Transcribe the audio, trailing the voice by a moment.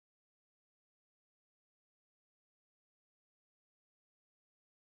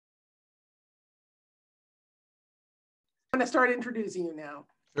want to start introducing you now?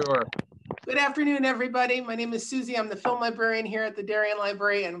 Sure. Good afternoon, everybody. My name is Susie. I'm the film librarian here at the Darien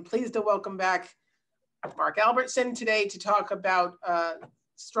Library, and I'm pleased to welcome back Mark Albertson today to talk about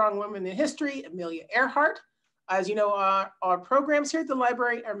strong women in history, Amelia Earhart. As you know, our programs here at the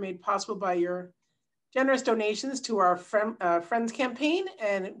library are made possible by your generous donations to our Friends campaign,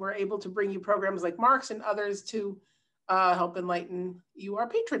 and we're able to bring you programs like Mark's and others to help enlighten you, our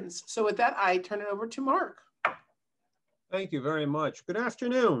patrons. So with that, I turn it over to Mark. Thank you very much. Good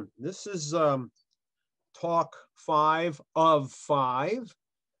afternoon. This is talk 5 of 5,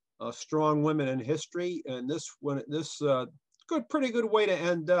 Strong Women in History, and this pretty good way to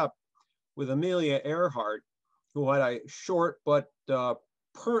end up with Amelia Earhart, who had a short but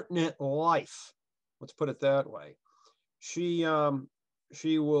pertinent life. Let's put it that way. She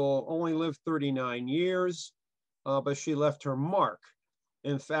will only live 39 years, but she left her mark.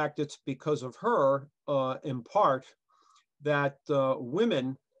 In fact, it's because of her, in part, that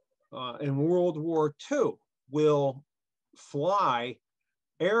women in World War II will fly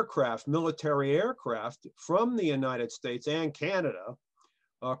aircraft, military aircraft from the United States and Canada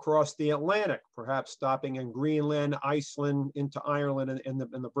across the Atlantic, perhaps stopping in Greenland, Iceland, into Ireland and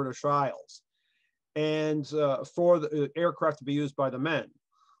the British Isles. And for the aircraft to be used by the men.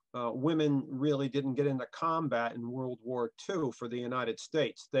 Women really didn't get into combat in World War II for the United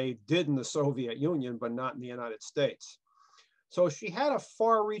States. They did in the Soviet Union, but not in the United States. So she had a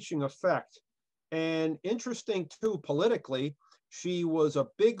far-reaching effect. And interesting too, politically, she was a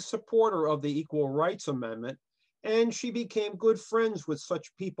big supporter of the Equal Rights Amendment, and she became good friends with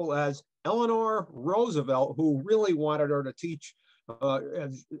such people as Eleanor Roosevelt, who really wanted her to teach.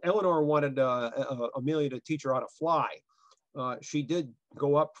 Eleanor wanted Amelia to teach her how to fly. She did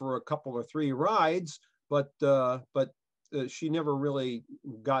go up for a couple or 3 rides, but she never really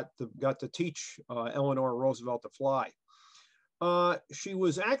got to teach Eleanor Roosevelt to fly. She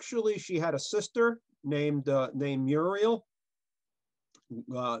had a sister named Muriel,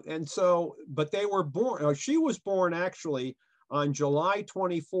 and so, but they were born. She was born actually on July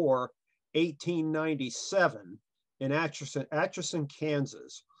 24, 1897. In Atchison,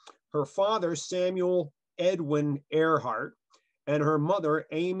 Kansas. Her father, Samuel Edwin Earhart, and her mother,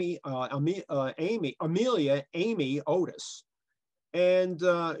 Amelia Amy Otis. And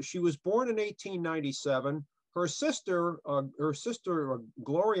she was born in 1897. Her sister,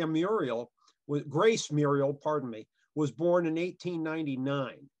 Grace Muriel, was born in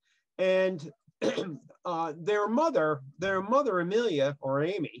 1899. And their mother, Amelia, or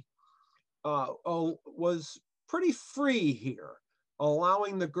Amy, was pretty free here,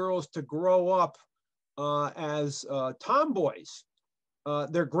 allowing the girls to grow up as tomboys.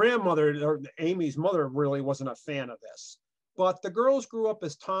 Their grandmother, or Amy's mother, really wasn't a fan of this. But the girls grew up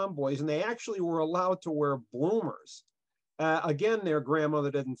as tomboys, and they actually were allowed to wear bloomers. Again, their grandmother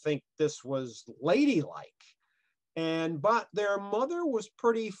didn't think this was ladylike. But their mother was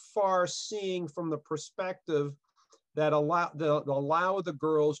pretty far-seeing from the perspective that allow the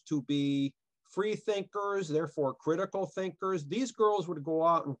girls to be free thinkers, therefore critical thinkers. These girls would go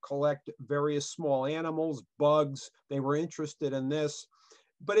out and collect various small animals, bugs. They were interested in this.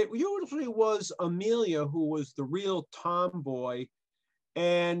 But it usually was Amelia who was the real tomboy,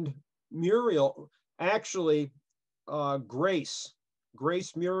 and Muriel, actually, Grace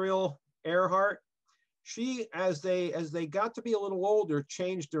Muriel Earhart, she, as they got to be a little older,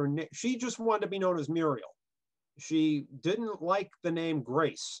 changed her name. She just wanted to be known as Muriel. She didn't like the name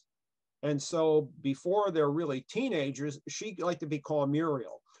Grace. And so before they're really teenagers, she liked to be called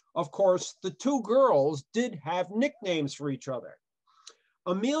Muriel. Of course, the 2 girls did have nicknames for each other.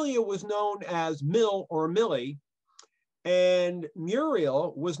 Amelia was known as Mill or Millie, and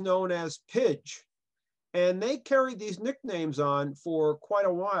Muriel was known as Pidge. And they carried these nicknames on for quite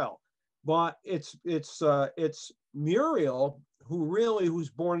a while. But it's Muriel who's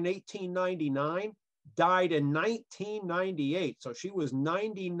born in 1899, died in 1998. So she was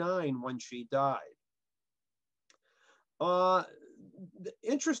 99 when she died.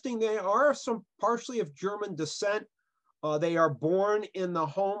 Interesting, they are some partially of German descent. They are born in the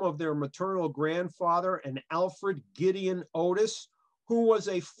home of their maternal grandfather, an Alfred Gideon Otis, who was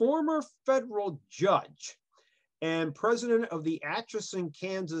a former federal judge and president of the Atchison,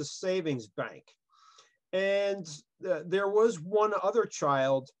 Kansas Savings Bank. And there was one other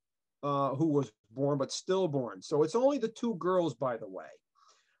child who was born, but stillborn. So it's only the 2 girls, by the way.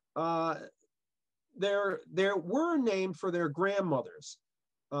 They were named for their grandmothers.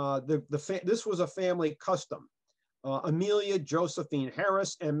 This was a family custom. Amelia Josephine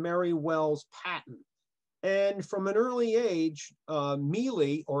Harris and Mary Wells Patton. And from an early age,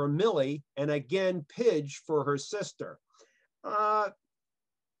 Mealy or Millie, and again Pidge for her sister.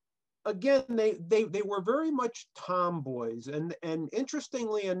 Again, they were very much tomboys, and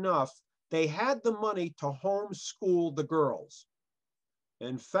interestingly enough, they had the money to homeschool the girls.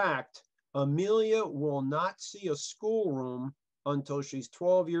 In fact, Amelia will not see a schoolroom until she's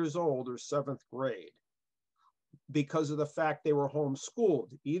 12 years old or 7th grade, because of the fact they were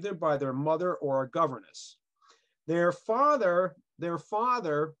homeschooled, either by their mother or a governess. Their father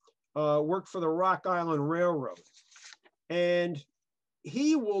worked for the Rock Island Railroad, and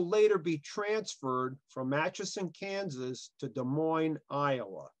he will later be transferred from Atchison, Kansas to Des Moines,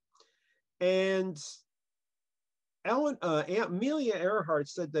 Iowa. And Amelia Earhart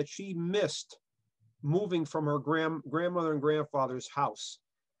said that she missed moving from her grandmother and grandfather's house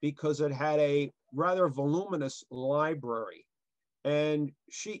because it had a rather voluminous library. And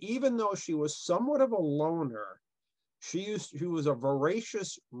she, even though she was somewhat of a loner, she was a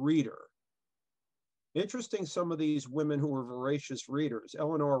voracious reader. Interesting, some of these women who were voracious readers.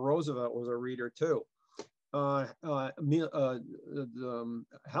 Eleanor Roosevelt was a reader too.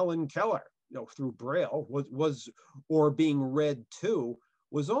 Helen Keller, through Braille, was or being read to,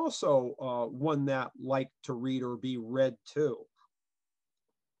 was also one that liked to read or be read to.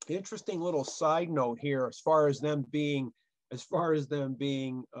 Interesting little side note here, as far as them being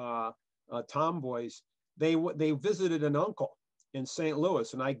tomboys. They visited an uncle in St.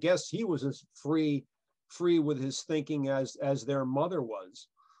 Louis, and I guess he was as free with his thinking as their mother was.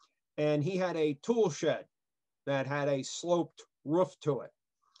 And he had a tool shed that had a sloped roof to it.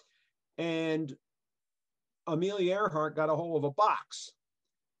 And Amelia Earhart got a hold of a box,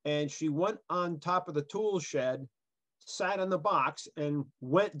 and she went on top of the tool shed, sat in the box, and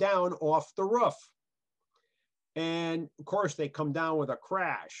went down off the roof. And of course, they come down with a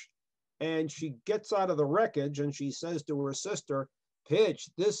crash. And she gets out of the wreckage and she says to her sister, "Pidge,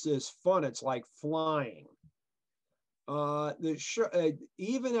 this is fun. It's like flying."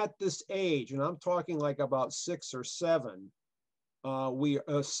 Even at this age, and I'm talking like about 6 or 7,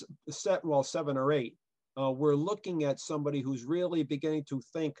 7 or 8, we're looking at somebody who's really beginning to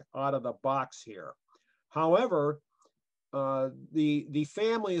think out of the box here. However, the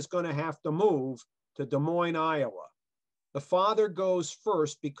family is going to have to move to Des Moines, Iowa. The father goes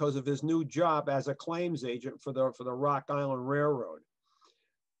first because of his new job as a claims agent for the Rock Island Railroad.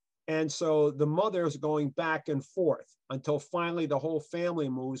 And so the mother is going back and forth until finally the whole family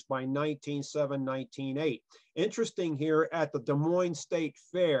moves by 1907, 1908. Interesting here at the Des Moines State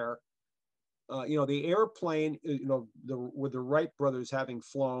Fair, the airplane, with the Wright brothers having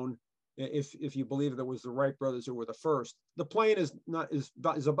flown, if you believe that it was the Wright brothers who were the first, the plane is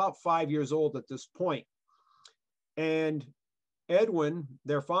about 5 years old at this point. And Edwin,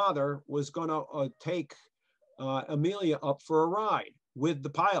 their father, was going to take Amelia up for a ride with the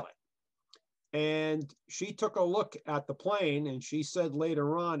pilot. And she took a look at the plane, and she said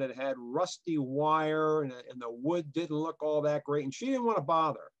later on it had rusty wire and the wood didn't look all that great. And she didn't want to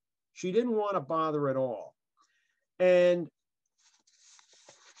bother. She didn't want to bother at all. And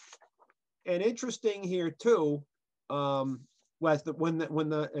interesting here too, was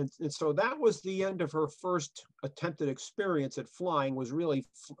that and so that was the end of her first attempted experience at flying, was really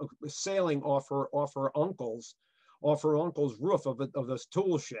sailing off her uncle's roof of this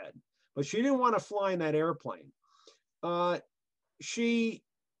tool shed. But she didn't want to fly in that airplane. Her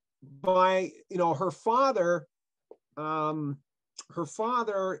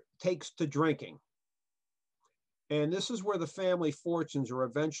father takes to drinking. And this is where the family fortunes are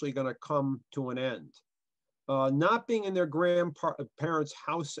eventually going to come to an end. Not being in their grandparents'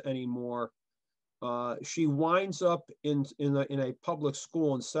 house anymore, she winds up in a public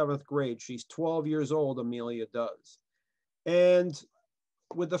school in 7th grade. She's 12 years old, Amelia does. And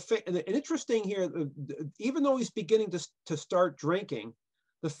and interesting here, even though he's beginning to start drinking,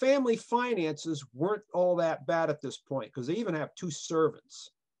 the family finances weren't all that bad at this point, because they even have 2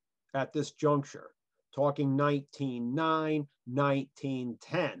 servants at this juncture, talking 1909,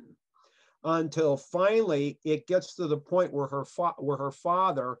 1910. Until finally it gets to the point where her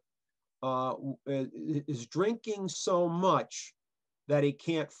father is drinking so much that he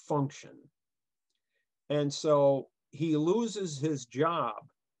can't function. And so he loses his job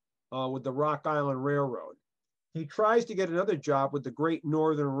with the Rock Island Railroad. He tries to get another job with the Great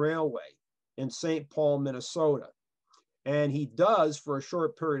Northern Railway in St. Paul, Minnesota. And he does for a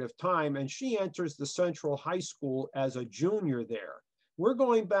short period of time, and she enters the Central High School as a junior there. We're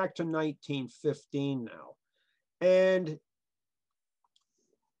going back to 1915 now. And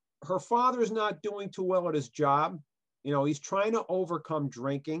her father's not doing too well at his job. He's trying to overcome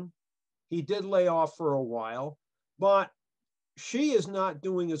drinking. He did lay off for a while, but she is not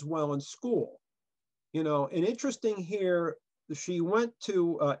doing as well in school. And interesting here, she went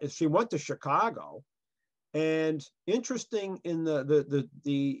to Chicago, and interesting in the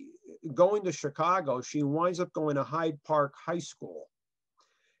going to Chicago, she winds up going to Hyde Park High School.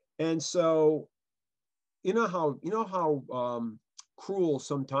 And so, you know how cruel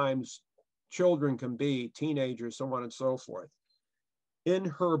sometimes children can be, teenagers, so on and so forth. In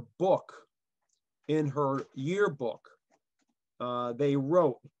her book, in her yearbook, they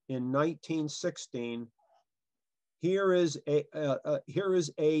wrote in 1916, here is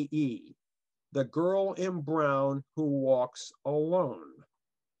A.E., the girl in brown who walks alone.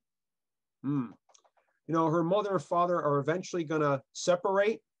 You know, her mother and father are eventually going to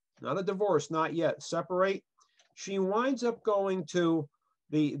separate, not a divorce, not yet, separate. She winds up going to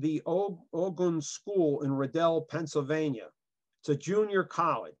the Ogun School in Riddell, Pennsylvania. It's a junior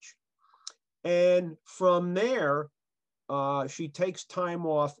college. And from there, she takes time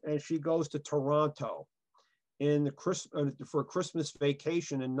off and she goes to Toronto for Christmas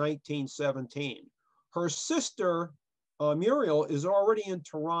vacation in 1917. Her sister, Muriel, is already in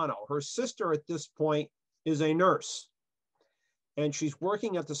Toronto. Her sister at this point is a nurse, and she's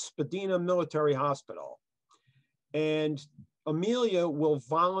working at the Spadina Military Hospital. And Amelia will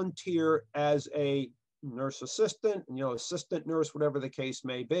volunteer as a nurse assistant, assistant nurse, whatever the case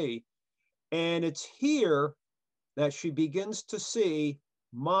may be. And it's here that she begins to see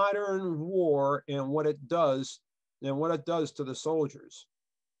modern war and what it does to the soldiers,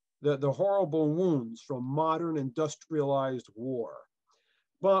 the horrible wounds from modern industrialized war.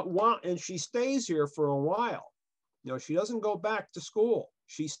 And she stays here for a while. She doesn't go back to school.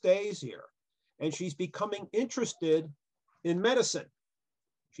 She stays here, and she's becoming interested in medicine.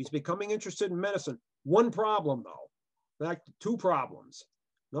 One problem, though, in fact, two problems.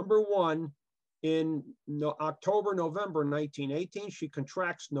 Number one, in October, November 1918, she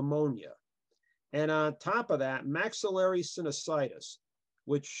contracts pneumonia. And on top of that, maxillary sinusitis,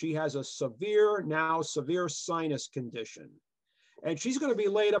 which she has a severe sinus condition. And she's going to be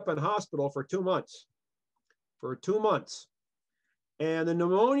laid up in hospital for 2 months. And the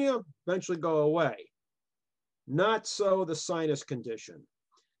pneumonia eventually go away. Not so the sinus condition.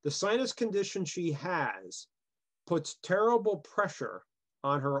 The sinus condition she has puts terrible pressure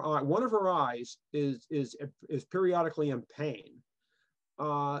on her eye. One of her eyes is periodically in pain.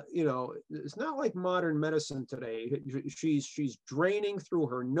 It's not like modern medicine today. She's draining through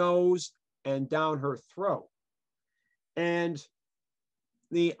her nose and down her throat. And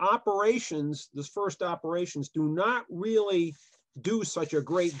the first operations do not really do such a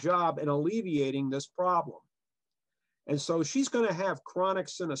great job in alleviating this problem. And so she's going to have chronic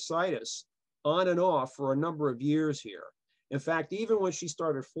sinusitis on and off for a number of years here. In fact, even when she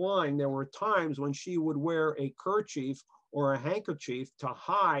started flying, there were times when she would wear a kerchief or a handkerchief to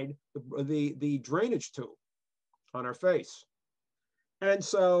hide the drainage tube on her face. And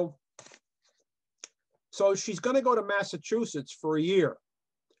so she's going to go to Massachusetts for a year.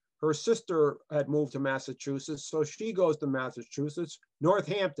 Her sister had moved to Massachusetts, so she goes to Massachusetts,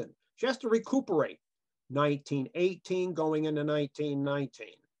 Northampton. She has to recuperate. 1918 going into 1919.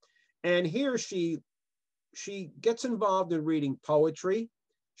 And here she gets involved in reading poetry.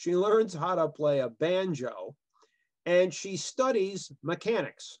 She learns how to play a banjo, and she studies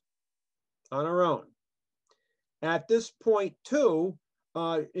mechanics on her own. At this point, too,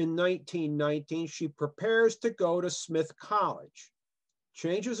 in 1919, she prepares to go to Smith College,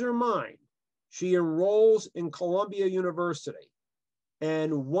 changes her mind. She enrolls in Columbia University,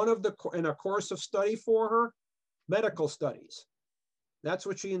 and in a course of study for her, medical studies. That's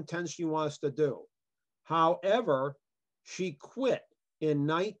what she wants to do. However, she quit in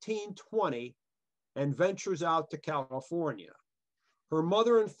 1920 and ventures out to California. Her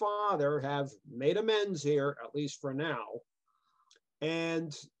mother and father have made amends here, at least for now,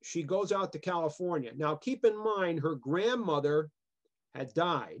 and she goes out to California. Now, keep in mind, her grandmother had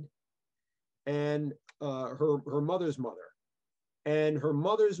died, and her mother's mother. And her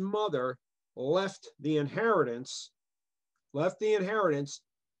mother's mother left the inheritance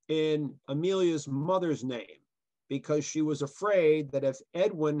in Amelia's mother's name, because she was afraid that if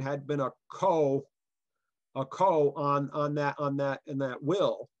Edwin had been a co in that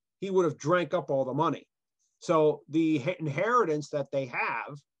will, he would have drank up all the money. So the inheritance that they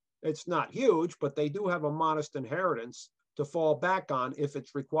have, it's not huge, but they do have a modest inheritance to fall back on if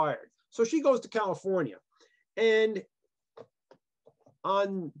it's required. So she goes to California, and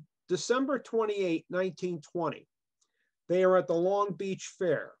on December 28, 1920, they are at the Long Beach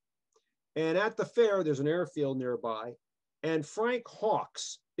Fair. And at the fair, there's an airfield nearby, and Frank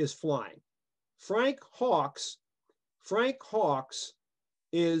Hawks is flying. Frank Hawks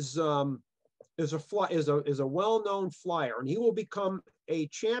is is a well-known flyer, and he will become a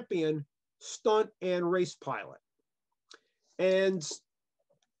champion stunt and race pilot. And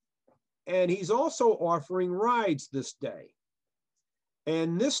he's also offering rides this day.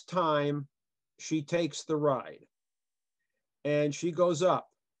 And this time she takes the ride and she goes up.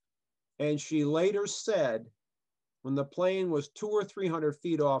 And she later said, when the plane was 200 or 300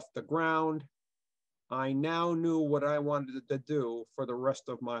 feet off the ground, I now knew what I wanted to do for the rest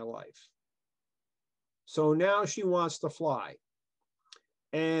of my life. So now she wants to fly.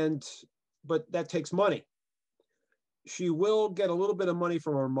 But that takes money. She will get a little bit of money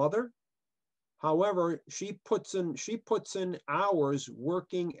from her mother. However, she puts in hours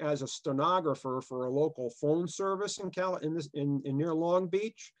working as a stenographer for a local phone service in near Long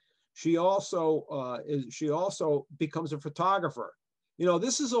Beach. She also becomes a photographer. You know,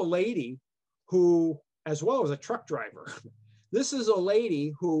 this is a lady who, as well as a truck driver, this is a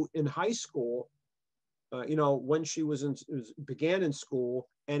lady who in high school, you know, when she began in school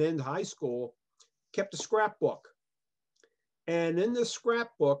and in high school, kept a scrapbook. And in the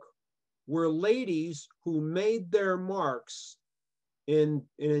scrapbook were ladies who made their marks in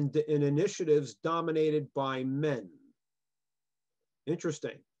initiatives dominated by men.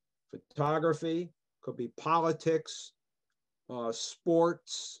 Interesting. Photography, could be politics,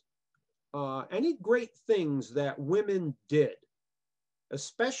 sports, any great things that women did,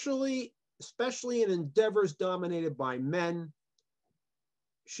 especially in endeavors dominated by men,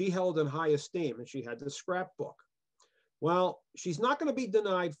 she held in high esteem, and she had the scrapbook. Well, she's not going to be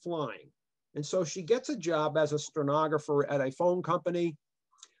denied flying. And so she gets a job as a stenographer at a phone company.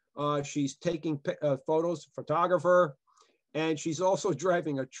 She's taking photos, photographer, and she's also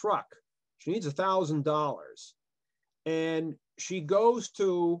driving a truck. She needs $1,000. And she goes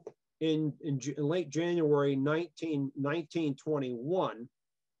to, in late January 1921,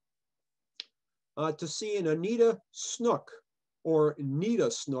 to see an Anita Snook, or Nita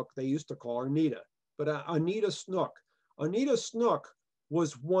Snook, they used to call her Nita, but Anita Snook. Anita Snook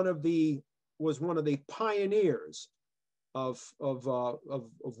was one of the pioneers of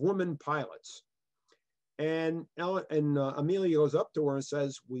women pilots. And Amelia goes up to her and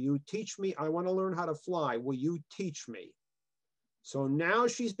says, will you teach me? I want to learn how to fly. Will you teach me? So now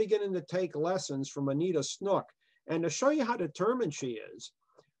she's beginning to take lessons from Anita Snook. And to show you how determined she is,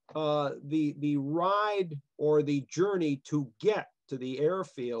 the ride or the journey to get to the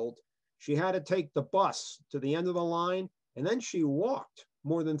airfield, she had to take the bus to the end of the line, and then she walked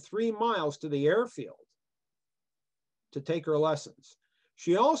more than 3 miles to the airfield to take her lessons.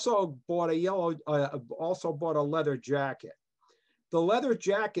 She also bought a leather jacket. The leather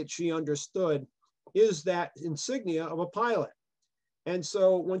jacket, she understood, is that insignia of a pilot. And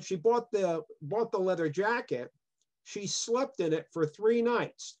so when she bought the leather jacket, she slept in it for 3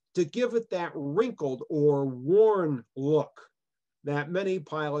 nights to give it that wrinkled or worn look that many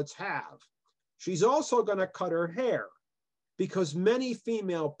pilots have. She's also going to cut her hair, because many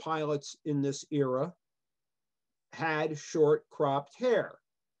female pilots in this era had short cropped hair.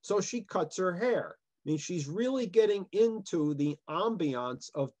 So she cuts her hair. I mean, she's really getting into the ambiance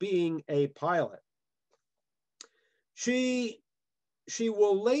of being a pilot. She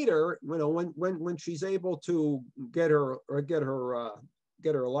will later, you know, when she's able to get her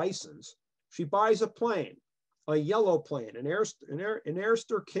license, she buys a plane, a yellow plane, an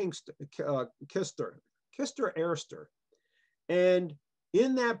Airster Kister Airster. And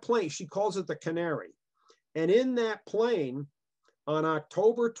in that plane, she calls it the Canary. And in that plane, on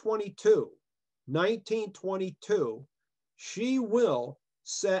October 22, 1922, she will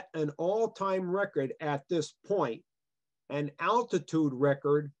set an all-time record at this point, an altitude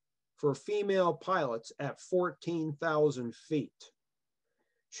record for female pilots at 14,000 feet.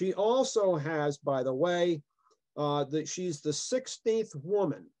 She also has, by the way, that she's the 16th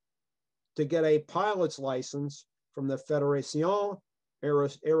woman to get a pilot's license from the Fédération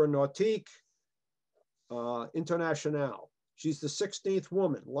Aéronautique Internationale. She's the 16th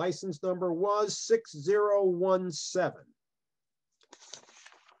woman. License number was 6017.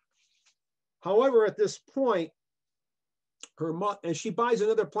 However, at this point, and she buys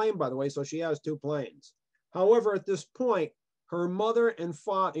another plane, by the way, so she has 2 planes. However, at this point, her mother and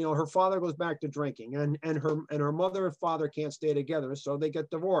father, you know, her father goes back to drinking, and her mother and father can't stay together, so they get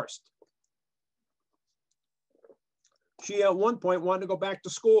divorced. She at one point wanted to go back to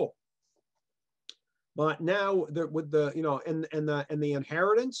school, but now with the, you know, and the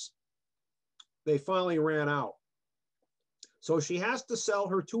inheritance, they finally ran out. So she has to sell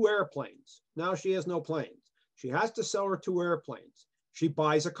her 2 airplanes. Now she has no planes. She has to sell her 2 airplanes. She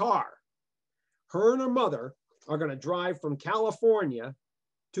buys a car. Her and her mother are going to drive from California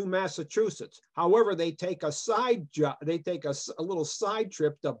to Massachusetts. However, they take a a little side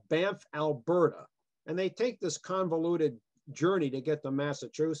trip to Banff, Alberta, and they take this convoluted journey to get to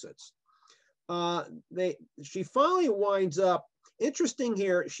Massachusetts. She finally winds up, interesting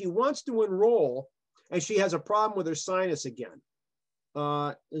here, she wants to enroll and she has a problem with her sinus again.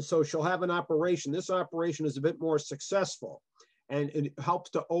 And so she'll have an operation. This operation is a bit more successful and it helps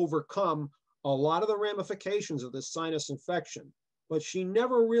to overcome a lot of the ramifications of this sinus infection. But she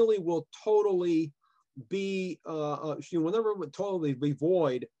never really will totally be, she will never totally be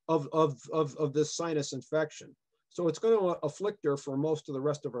void of this sinus infection. So it's going to afflict her for most of the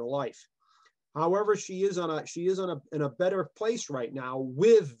rest of her life. However, she is in a better place right now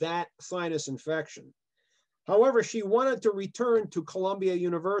with that sinus infection. However, she wanted to return to Columbia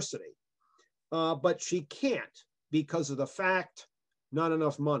University, but she can't because of the fact, not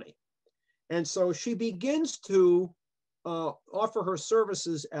enough money. And so she begins to offer her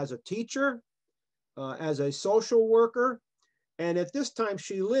services as a teacher, as a social worker. And at this time,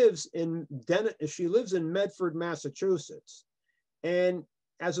 she lives in Medford, Massachusetts. And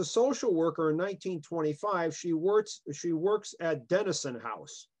as a social worker in 1925, she works at Denison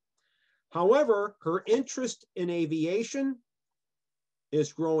House. However, her interest in aviation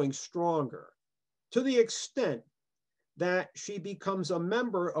is growing stronger to the extent that she becomes a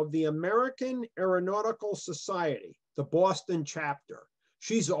member of the American Aeronautical Society, the Boston chapter.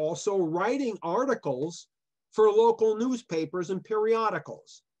 She's also writing articles for local newspapers and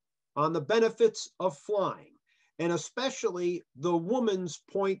periodicals on the benefits of flying, and especially the woman's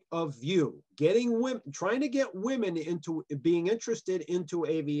point of view, trying to get women into being interested into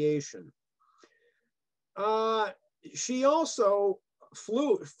aviation. She also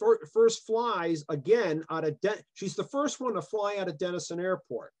first flies again she's the first one to fly out of Denison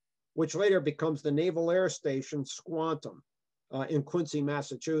Airport, which later becomes the Naval Air Station Squantum in Quincy,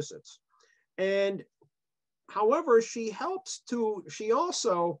 Massachusetts. And however, she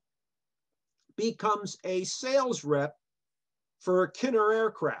also becomes a sales rep for Kinner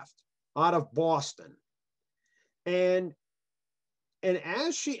Aircraft out of Boston. And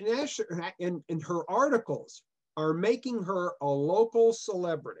as her articles are making her a local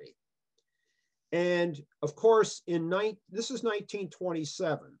celebrity. And of course, this is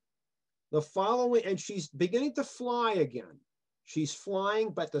 1927. And she's beginning to fly again. She's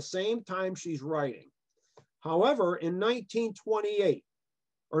flying, but at the same time she's writing. However, in 1928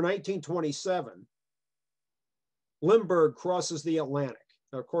 or 1927, Lindbergh crosses the Atlantic.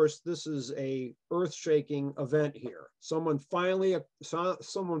 Of course, this is a earth-shaking event here. Someone finally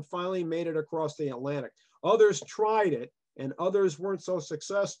made it across the Atlantic. Others tried it, and others weren't so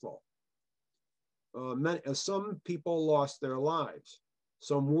successful. Some people lost their lives.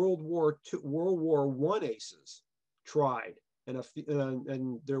 Some World War I aces tried,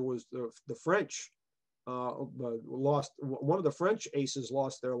 and there was the French lost. One of the French aces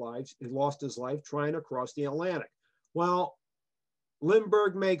lost their lives. He lost his life trying to cross the Atlantic. Well,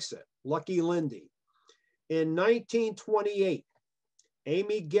 Lindbergh makes it. Lucky Lindy. In 1928,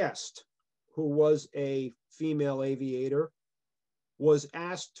 Amy Guest, who was a female aviator, was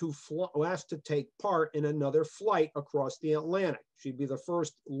asked to take part in another flight across the Atlantic. She'd be the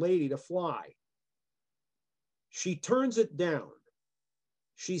first lady to fly. She turns it down.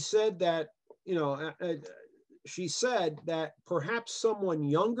 She said that, perhaps someone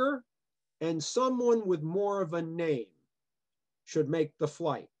younger and someone with more of a name should make the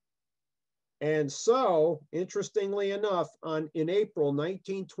flight. And so, interestingly enough, in April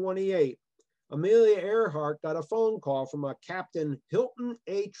 1928, Amelia Earhart got a phone call from a Captain Hilton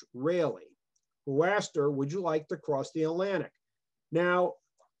H. Raley, who asked her, would you like to cross the Atlantic? Now,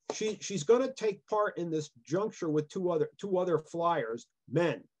 she's going to take part in this juncture with two other flyers,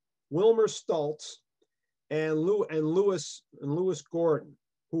 men, Wilmer Stultz and Lewis Gordon,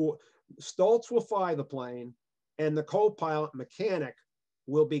 who Stultz will fly the plane, and the co-pilot mechanic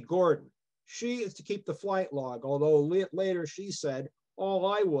will be Gordon. She is to keep the flight log, although later she said, all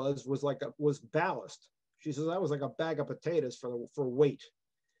I was ballast. She says, I was like a bag of potatoes for weight.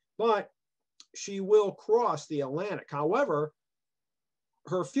 But she will cross the Atlantic. However,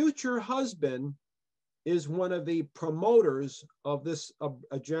 her future husband is one of the promoters of this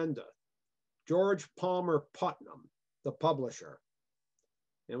agenda, George Palmer Putnam, the publisher.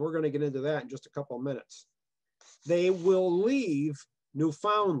 And we're going to get into that in just a couple of minutes. They will leave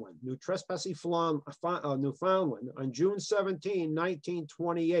Newfoundland, Newfoundland on June 17,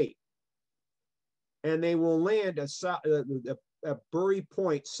 1928. And they will land at Bury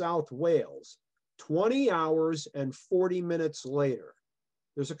Point, South Wales, 20 hours and 40 minutes later.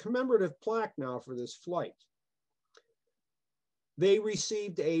 There's a commemorative plaque now for this flight. They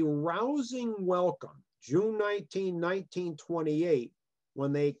received a rousing welcome June 19, 1928,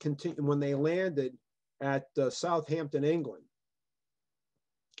 when they landed at Southampton, England.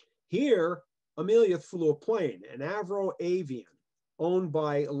 Here, Amelia flew a plane, an Avro Avian, owned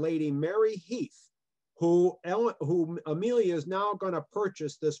by Lady Mary Heath, who Amelia is now going to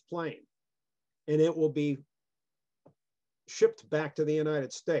purchase this plane, and it will be shipped back to the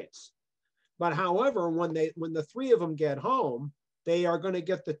United States. But however, when the three of them get home, they are going to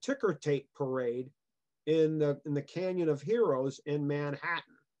get the ticker tape parade in the Canyon of Heroes in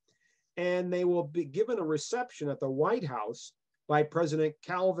Manhattan. And they will be given a reception at the White House by President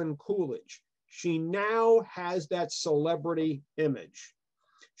Calvin Coolidge. She now has that celebrity image.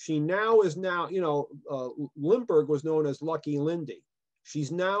 She now is Lindbergh was known as Lucky Lindy.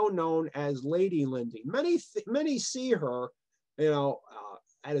 She's now known as Lady Lindy. Many see her,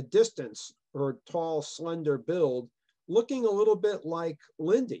 at a distance, her tall, slender build, looking a little bit like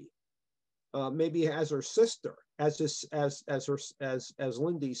Lindy, maybe as her sister, as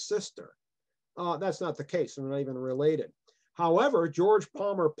Lindy's sister. That's not the case. They're not even related. However, George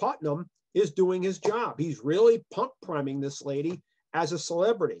Palmer Putnam is doing his job. He's really pump priming this lady as a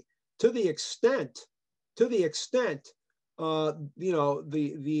celebrity to the extent, the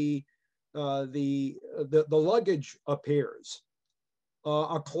luggage appears,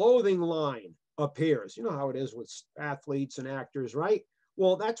 a clothing line appears. You know how it is with athletes and actors, right?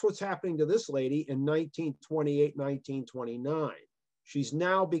 Well, that's what's happening to this lady in 1928, 1929. She's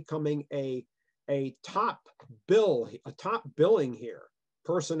now becoming a top billing here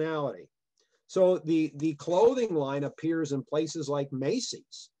personality. So the clothing line appears in places like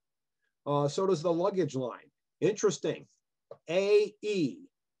Macy's. So does the luggage line. Interesting. AE.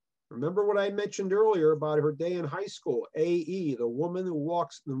 Remember what I mentioned earlier about her day in high school. AE, the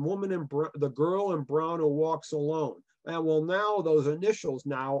girl in brown who walks alone. And well, now those initials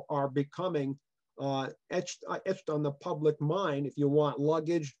now are becoming etched on the public mind. If you want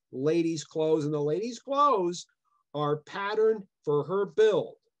luggage, ladies' clothes, and the ladies' clothes are patterned for her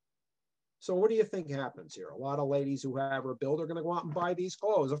build. So what do you think happens here? A lot of ladies who have her build are going to go out and buy these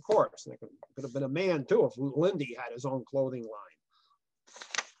clothes, of course. And it could have been a man too if Lindy had his own clothing line.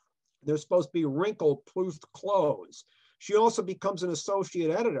 They're supposed to be wrinkle-proofed clothes. She also becomes an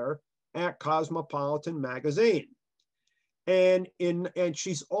associate editor at Cosmopolitan magazine. And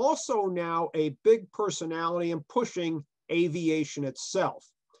she's also now a big personality in pushing aviation itself.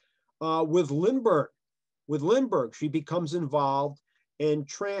 With Lindbergh, she becomes involved in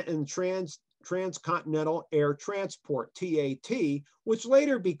transcontinental air transport, TAT, which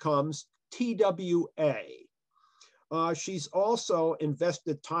later becomes TWA. She's also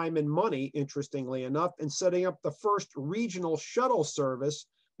invested time and money, interestingly enough, in setting up the first regional shuttle service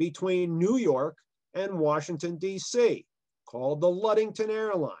between New York and Washington, D.C., called the Ludington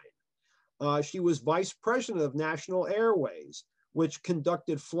Airline. She was vice president of National Airways, which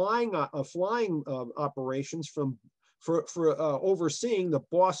conducted flying operations for overseeing the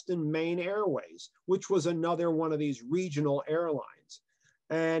Boston Maine Airways, which was another one of these regional airlines.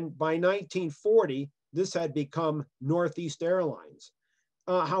 And by 1940, this had become Northeast Airlines.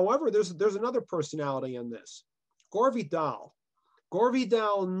 However, there's another personality in this, Gore Vidal. Gore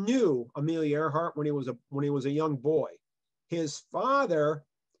Vidal knew Amelia Earhart when he was a young boy. His father,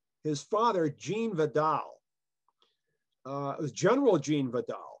 Jean Vidal, was General Jean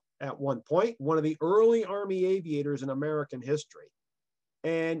Vidal at one point, one of the early Army aviators in American history.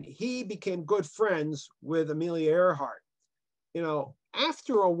 And he became good friends with Amelia Earhart.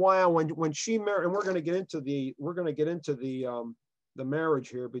 After a while, when she married, and we're going to get into the marriage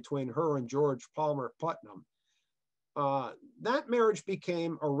here between her and George Palmer Putnam. That marriage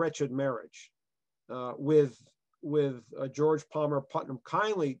became a wretched marriage, with George Palmer Putnam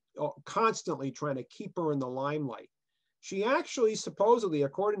constantly trying to keep her in the limelight. She actually, supposedly,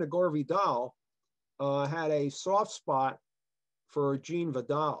 according to Gore Vidal, had a soft spot for Jean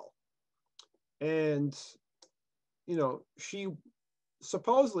Vidal, and she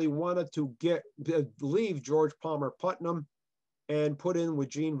supposedly wanted to leave George Palmer Putnam and put in with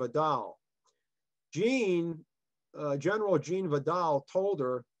Jean Vidal. General Jean Vidal told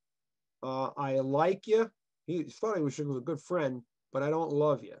her, I like you. He thought she was a good friend, but I don't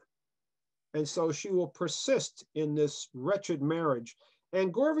love you. And so she will persist in this wretched marriage.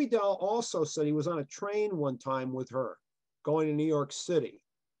 And Gore Vidal also said he was on a train one time with her, going to New York City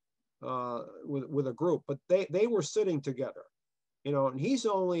with a group, but they were sitting together. And he's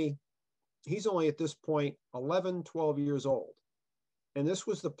only at this point 11, 12 years old. And this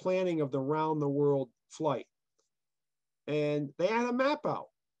was the planning of the round the world flight. And they had a map out.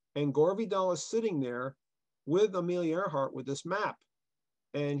 And Gore Vidal is sitting there with Amelia Earhart with this map.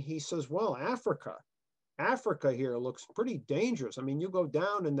 And he says, well, Africa here looks pretty dangerous. I mean, you go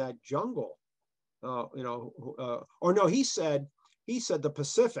down in that jungle, or no, he said the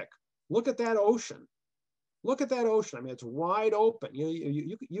Pacific. Look at that ocean. Look at that ocean. I mean, it's wide open.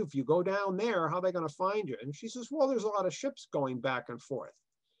 If you go down there, how are they going to find you? And she says, well, there's a lot of ships going back and forth.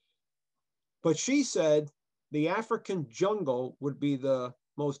 But she said the African jungle would be the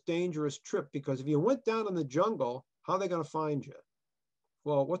most dangerous trip, because if you went down in the jungle, how are they going to find you?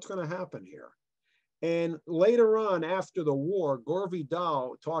 Well, what's going to happen here? And later on, after the war, Gore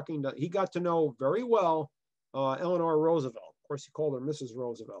Vidal he got to know very well Eleanor Roosevelt. Of course, he called her Mrs.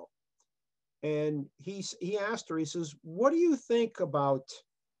 Roosevelt. And he asked her, he says, what do you think about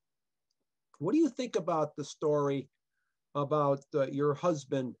the story about your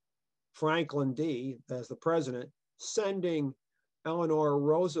husband, Franklin D., as the president, sending Eleanor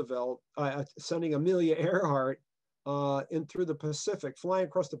Roosevelt, sending Amelia Earhart in through the Pacific, flying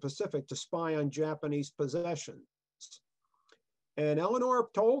across the Pacific to spy on Japanese possessions? And Eleanor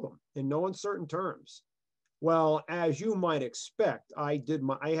told him in no uncertain terms, well, as you might expect, I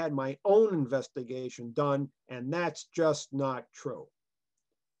had my own investigation done, and that's just not true.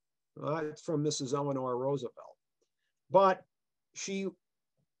 That's from Mrs. Eleanor Roosevelt. But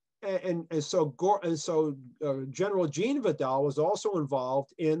General Jean Vidal was also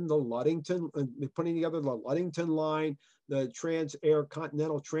involved in the Ludington, putting together the Ludington line, the Trans-Air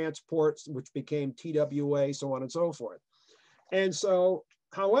Continental Transports, which became TWA, so on and so forth. And so,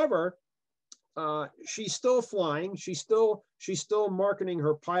 however, she's still flying. She's still marketing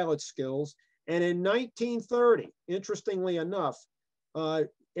her pilot skills. And in 1930, interestingly enough,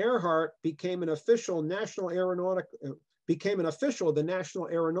 Earhart became an official of the National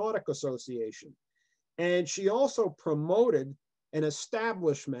Aeronautic Association. And she also promoted an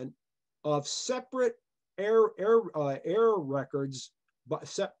establishment of separate air records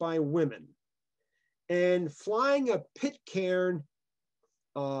set by women. And flying a Pitcairn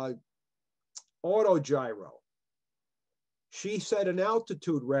autogyro, she set an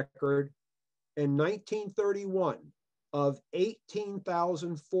altitude record in 1931 of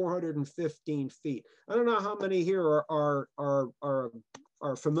 18,415 feet. I don't know how many here are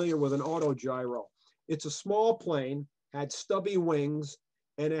familiar with an autogyro. It's a small plane, had stubby wings,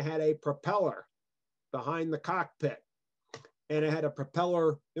 and it had a propeller behind the cockpit. And it had a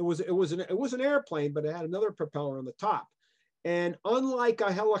propeller. It was an airplane, but it had another propeller on the top. And unlike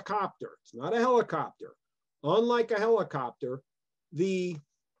a helicopter, it's not a helicopter. Unlike a helicopter, the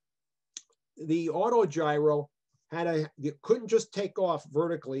autogyro it couldn't just take off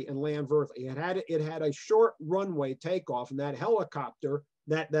vertically and land vertically. It had a short runway takeoff, and that helicopter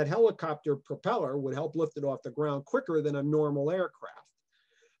propeller would help lift it off the ground quicker than a normal aircraft.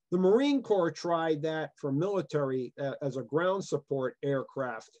 The Marine Corps tried that for military as a ground support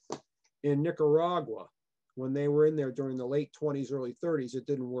aircraft in Nicaragua when they were in there during the late 20s, early 30s. It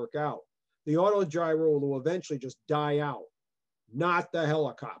didn't work out. The autogyro will eventually just die out, not the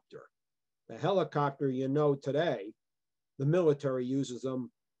helicopter. The helicopter, today, the military uses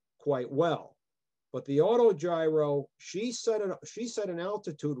them quite well. But the autogyro, she set an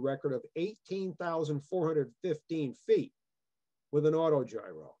altitude record of 18,415 feet with an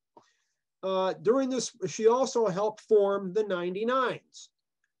autogyro. During this, she also helped form the 99s,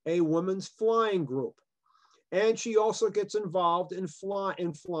 a women's flying group. And she also gets involved in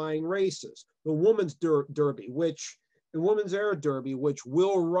flying races. The women's derby, the Women's Air Derby, which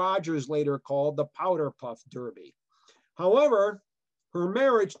Will Rogers later called the Powder Puff Derby. However, her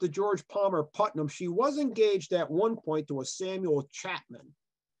marriage to George Palmer Putnam, she was engaged at one point to a Samuel Chapman,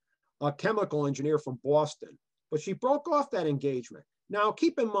 a chemical engineer from Boston, but she broke off that engagement. Now,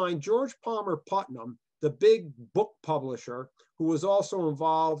 keep in mind, George Palmer Putnam, the big book publisher, who was also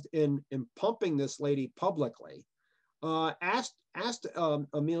involved in pumping this lady publicly, asked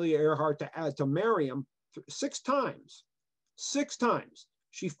Amelia Earhart to marry him 6 times. 6 times.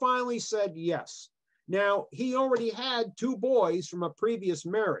 She finally said yes. Now, he already had 2 boys from a previous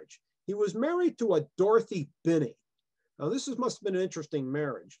marriage. He was married to a Dorothy Binney. Now, must have been an interesting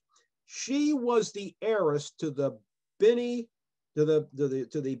marriage. She was the heiress to the Binney, to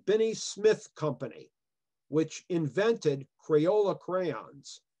the Binney Smith Company, which invented Crayola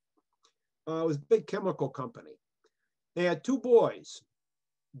crayons. It was a big chemical company. They had 2 boys,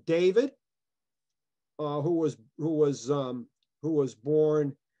 David, who was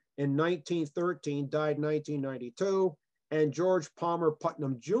born in 1913, died in 1992, and George Palmer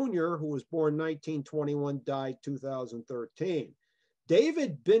Putnam Jr., who was born 1921, died 2013.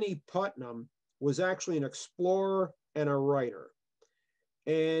 David Binney Putnam was actually an explorer and a writer.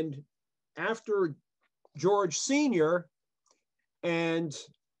 And after George Sr. and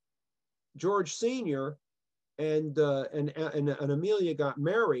Amelia got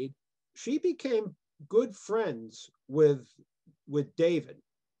married, she became good friends with David,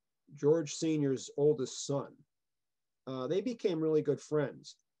 George Sr.'s oldest son. They became really good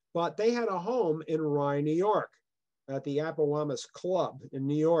friends, but they had a home in Rye, New York, at the Appomattox Club in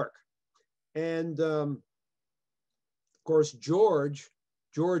New York. And of course, George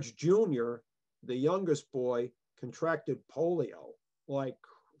Jr., the youngest boy, contracted polio like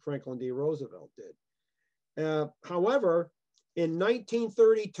Franklin D. Roosevelt did. However, in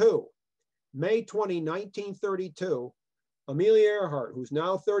 1932, May 20, 1932, Amelia Earhart, who's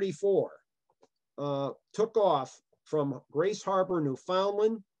now 34, took off from Grace Harbor,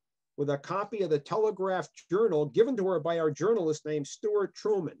 Newfoundland, with a copy of the Telegraph Journal given to her by our journalist named Stuart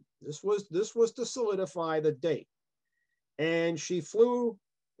Truman. This was to solidify the date. And she flew,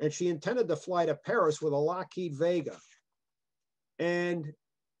 and she intended to fly to Paris with a Lockheed Vega. And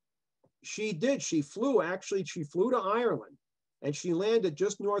she did. She flew to Ireland, and she landed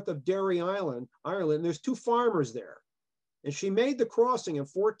just north of Darien, Ireland. And there's two farmers there. And she made the crossing in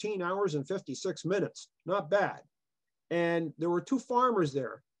 14 hours and 56 minutes. Not bad. And there were two farmers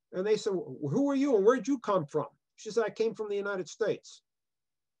there. And they said, who are you and where'd you come from? She said, I came from the United States.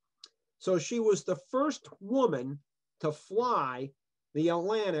 So she was the first woman to fly the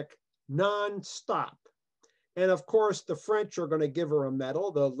Atlantic nonstop. And of course, the French are going to give her a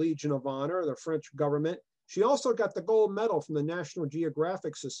medal, the Legion of Honor, the French government. She also got the gold medal from the National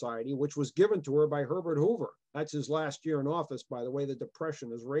Geographic Society, which was given to her by Herbert Hoover. That's his last year in office, by the way. The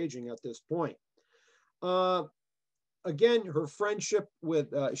Depression is raging at this point. Again, her friendship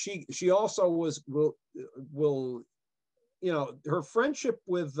with, she also was, her friendship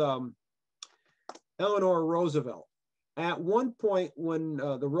with Eleanor Roosevelt. At one point when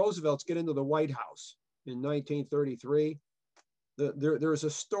the Roosevelts get into the White House in 1933, there's a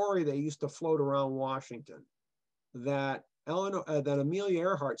story that used to float around Washington that Amelia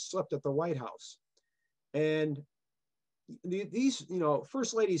Earhart slept at the White House. And these,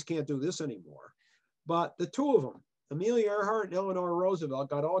 first ladies can't do this anymore, but the two of them, Amelia Earhart and Eleanor Roosevelt,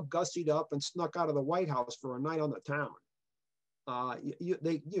 got all gussied up and snuck out of the White House for a night on the town.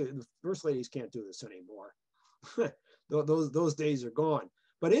 The first ladies can't do this anymore. those days are gone.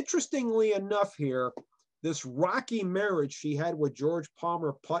 But interestingly enough here, this rocky marriage she had with George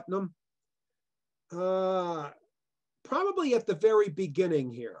Palmer Putnam, probably at the very beginning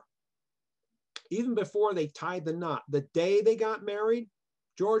here, even before they tied the knot, the day they got married,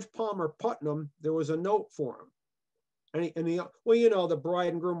 George Palmer Putnam, there was a note for him. The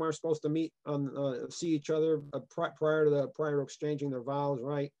bride and groom are supposed to meet see each other prior to exchanging their vows,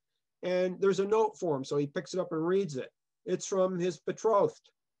 right? And there's a note for him, so he picks it up and reads it. It's from his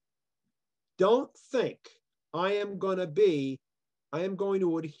betrothed. Don't think I am going to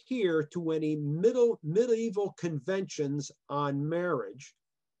adhere to any medieval conventions on marriage,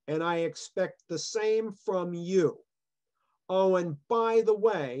 and I expect the same from you. Oh, and by the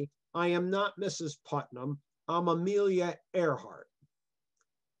way, I am not Mrs. Putnam. I'm Amelia Earhart.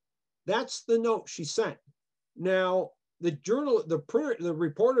 That's the note she sent. Now, the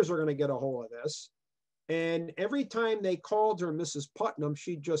reporters are going to get a hold of this. And every time they called her Mrs. Putnam,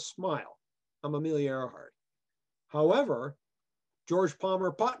 she'd just smile. I'm Amelia Earhart. However, George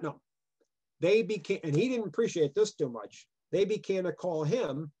Palmer Putnam, and he didn't appreciate this too much. They began to call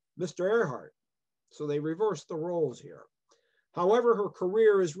him Mr. Earhart. So they reversed the roles here. However, her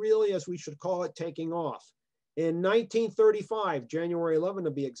career is really, as we should call it, taking off. In 1935, January 11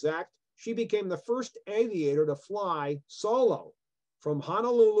 to be exact, she became the first aviator to fly solo from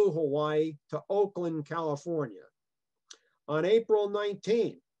Honolulu, Hawaii to Oakland, California. On April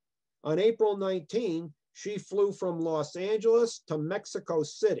 19, she flew from Los Angeles to Mexico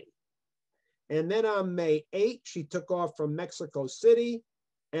City. And then on May 8, she took off from Mexico City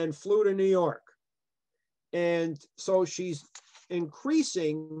and flew to New York. And so she's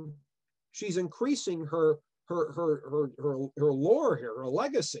increasing her lore here, her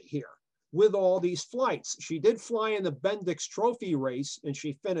legacy here, with all these flights. She did fly in the Bendix Trophy race, and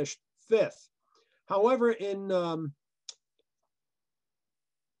she finished 5th. However,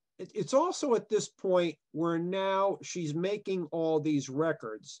 it's also at this point where now she's making all these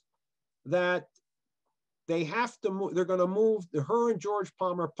records that they have to move. They're going to move. Her and George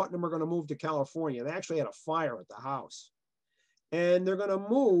Palmer Putnam are going to move to California. They actually had a fire at the house, and they're going to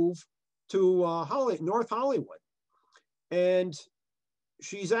move to North Hollywood. And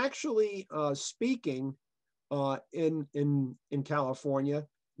she's actually speaking in California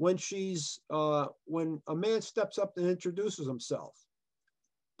when when a man steps up and introduces himself.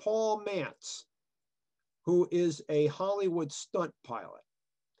 Paul Mance. who is a Hollywood stunt pilot.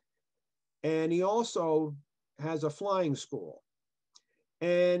 And he also has a flying school.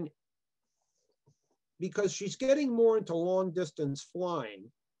 And because she's getting more into long distance flying,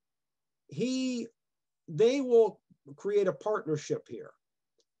 they will create a partnership here.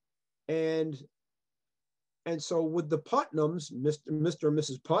 And so with the Putnams, Mr. and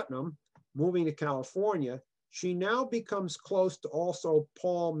Mrs. Putnam, moving to California, she now becomes close to also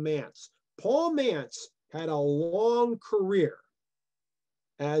Paul Mantz. Paul Mantz had a long career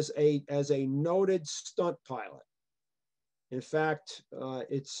as a noted stunt pilot. In fact,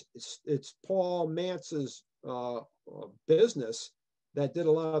 it's Paul Mantz's business that did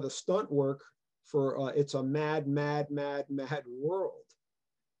a lot of the stunt work for It's a Mad, Mad, Mad, Mad World.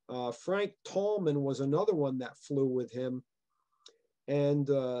 Frank Tallman was another one that flew with him. And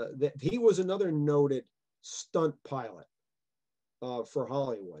he was another noted stunt pilot for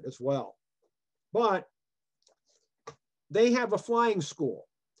Hollywood as well. But they have a flying school.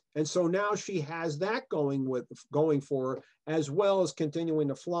 And so now she has that going for her, as well as continuing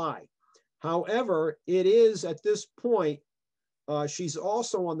to fly. However, it is at this point, she's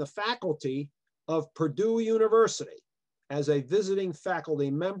also on the faculty of Purdue University as a visiting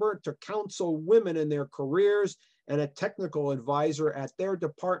faculty member to counsel women in their careers and a technical advisor at their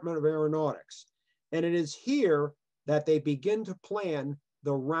Department of Aeronautics. And it is here that they begin to plan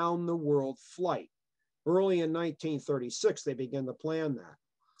the round-the-world flight. Early in 1936, they begin to plan that.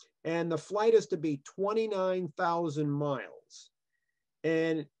 And the flight is to be 29,000 miles.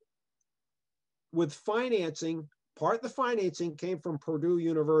 And with financing, part of the financing came from Purdue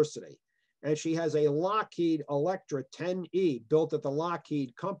University. And she has a Lockheed Electra 10E built at the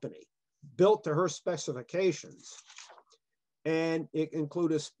Lockheed Company, built to her specifications. And it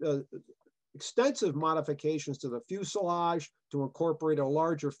included extensive modifications to the fuselage to incorporate a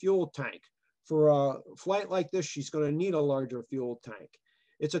larger fuel tank. For a flight like this, she's going to need a larger fuel tank.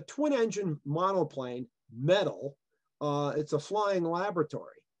 It's a twin-engine monoplane, metal. It's a flying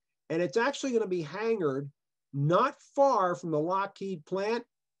laboratory. And it's actually going to be hangared not far from the Lockheed plant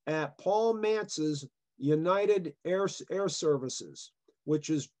at Paul Mantz's United Air Services, which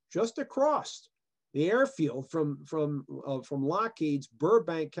is just across the airfield from Lockheed's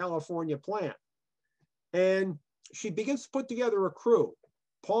Burbank, California plant. And she begins to put together a crew.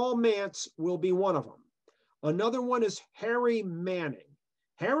 Paul Mantz will be one of them. Another one is Harry Manning.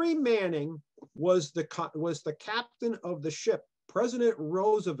 Harry Manning was the captain of the ship, President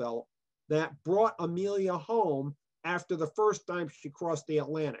Roosevelt, that brought Amelia home after the first time she crossed the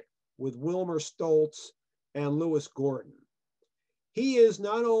Atlantic with Wilmer Stoltz and Lewis Gordon. He is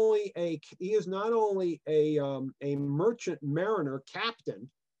not only a merchant mariner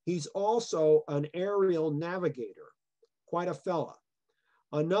captain, he's also an aerial navigator, quite a fella.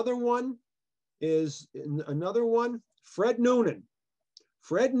 Another one, Fred Noonan.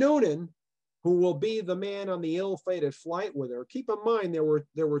 Fred Noonan, who will be the man on the ill-fated flight with her. Keep in mind, there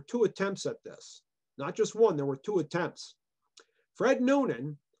were two attempts at this. Not just one, there were two attempts. Fred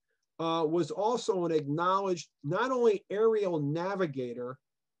Noonan was also an acknowledged, not only aerial navigator,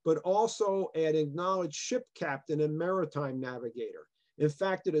 but also an acknowledged ship captain and maritime navigator. In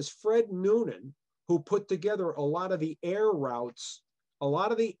fact, it is Fred Noonan who put together a lot of the air routes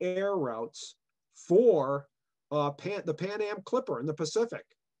for the Pan Am Clipper in the Pacific.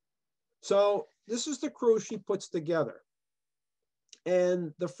 So this is the crew she puts together.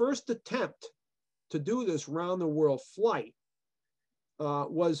 And the first attempt to do this round the world flight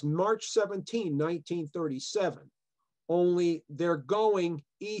was March 17, 1937. Only they're going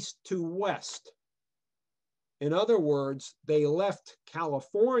east to west. In other words, they left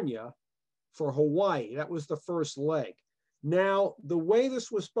California for Hawaii. That was the first leg. Now, the way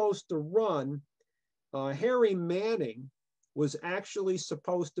this was supposed to run, Harry Manning was actually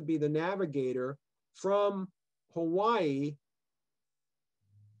supposed to be the navigator from Hawaii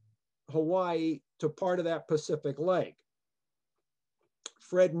to part of that Pacific leg.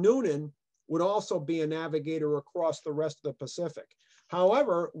 Fred Noonan would also be a navigator across the rest of the Pacific.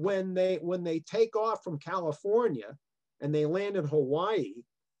 However, when they take off from California and they land in Hawaii,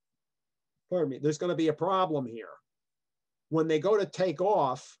 pardon me, there's going to be a problem here. When they go to take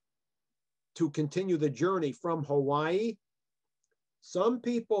off to continue the journey from Hawaii, some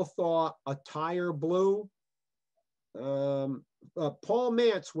people thought a tire blew. Paul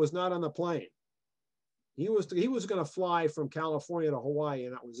Mantz was not on the plane. He was going to fly from California to Hawaii,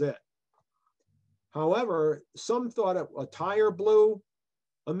 and that was it. However, some thought a tire blew.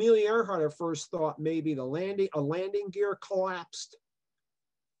 Amelia Earhart at first thought maybe a landing gear collapsed.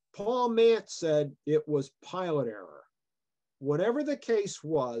 Paul Mantz said it was pilot error. whatever the case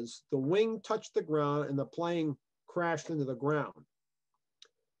was, the wing touched the ground and the plane crashed into the ground.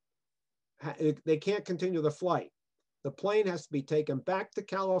 They can't continue the flight. The plane has to be taken back to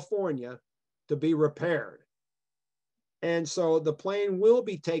California to be repaired. And so the plane will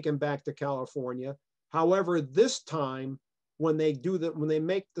be taken back to California. However, this time, when they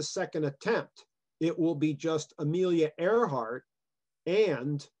make the second attempt, it will be just Amelia Earhart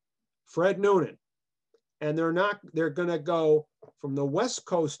and Fred Noonan. And they're gonna go from the West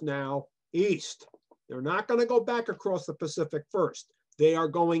Coast now east. They're not gonna go back across the Pacific first. They are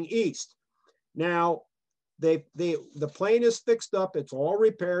going east. Now, the plane is fixed up, it's all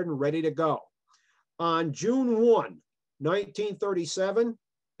repaired and ready to go. On June 1, 1937,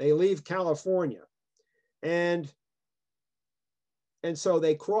 they leave California. And so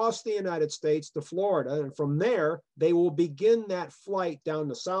they cross the United States to Florida, and from there, they will begin that flight down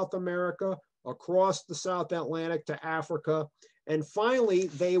to South America, across the South Atlantic to Africa, and finally,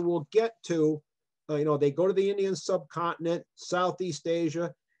 they will get to, they go to the Indian subcontinent, Southeast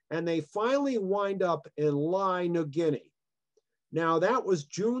Asia, and they finally wind up in New Guinea. Now, that was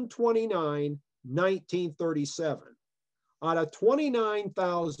June 29, 1937. Out of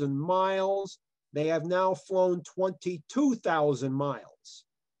 29,000 miles, they have now flown 22,000 miles.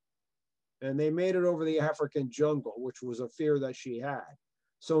 And they made it over the African jungle, which was a fear that she had.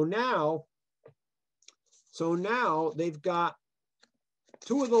 So now they've got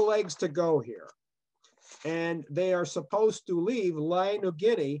two of the legs to go here. And they are supposed to leave New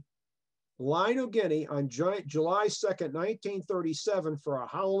Guinea on July 2nd, 1937 for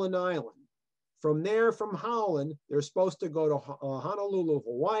Howland Island. From there, from Howland, they're supposed to go to Honolulu,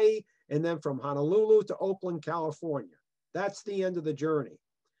 Hawaii, and then from Honolulu to Oakland, California. That's the end of the journey.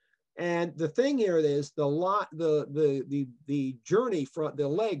 And the thing here is the journey from the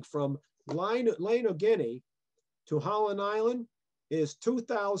leg from New Guinea to Howland Island is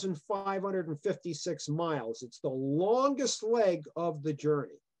 2,556 miles. It's the longest leg of the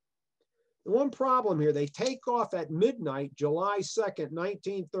journey. The one problem here, they take off at midnight, July 2nd,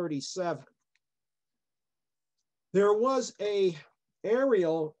 1937. There was a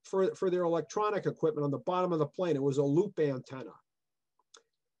aerial for their electronic equipment on the bottom of the plane. It was a loop antenna.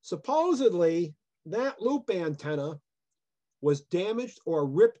 Supposedly, that loop antenna was damaged or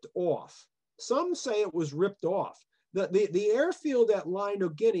ripped off. Some say it was ripped off. The airfield at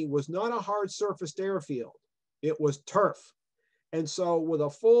New Guinea was not a hard surfaced airfield. It was turf. And so with a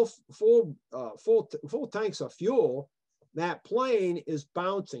full tanks of fuel, that plane is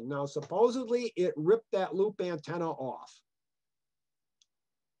bouncing. Now, supposedly it ripped that loop antenna off.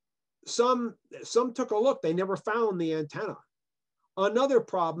 Some took a look, they never found the antenna. Another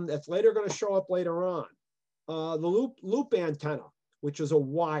problem that's later going to show up later on, the loop antenna, which is a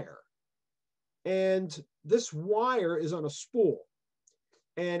wire. And this wire is on a spool.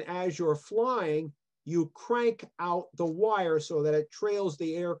 And as you're flying, you crank out the wire so that it trails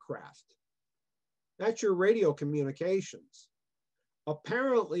the aircraft. That's your radio communications.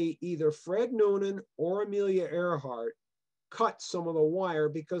 Apparently, either Fred Noonan or Amelia Earhart cut some of the wire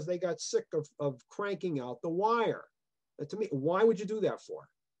because they got sick of cranking out the wire. To me, why would you do that for?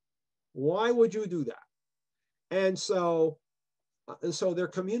 Why would you do that? And so their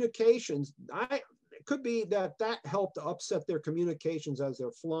communications, it could be that helped to upset their communications as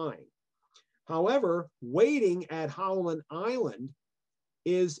they're flying. However, waiting at Howland Island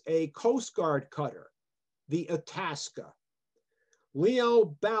is a Coast Guard cutter, the Itasca. Leo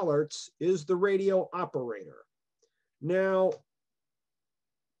Ballarts is the radio operator. Now,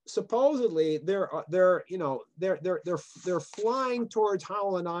 supposedly they're flying towards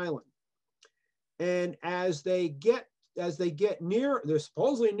Howland Island, and as they get near, they're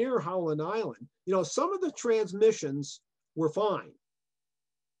supposedly near Howland Island. Some of the transmissions were fine.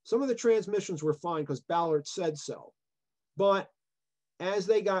 Some of the transmissions were fine because Ballard said so, but as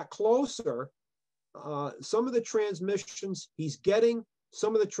they got closer, some of the transmissions he's getting,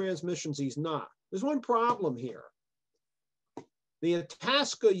 some of the transmissions he's not. There's one problem here. The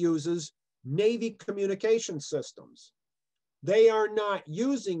Itasca uses Navy communication systems. They are not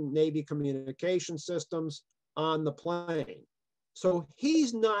using Navy communication systems on the plane. So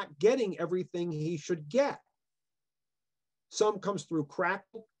he's not getting everything he should get. Some comes through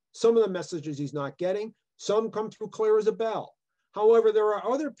crackle, some of the messages he's not getting, some come through clear as a bell. However, there are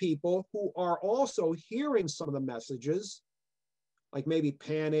other people who are also hearing some of the messages, like maybe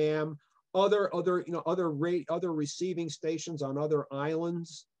Pan Am, other receiving stations on other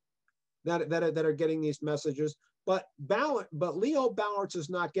islands that are getting these messages. But Leo Ballarts is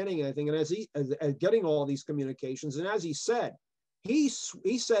not getting anything, and as getting all these communications, and as he said,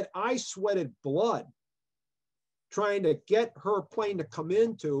 I sweated blood trying to get her plane to come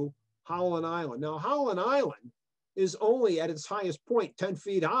into Howland Island. Now, Howland Island is only at its highest point 10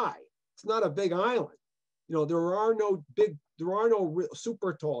 feet high. It's not a big island. You know, there are no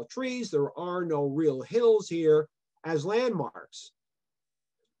super tall trees. There are no real hills here as landmarks.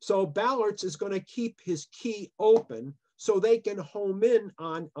 So Ballards is going to keep his key open so they can home in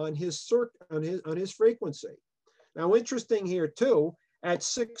on his frequency. Now, interesting here too, at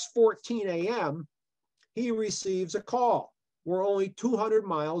 6:14 a.m., he receives a call. We're only 200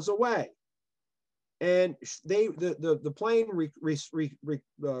 miles away. And the plane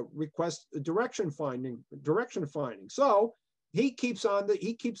requests direction finding. So he keeps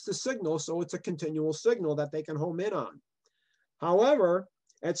the signal, so it's a continual signal that they can home in on. However,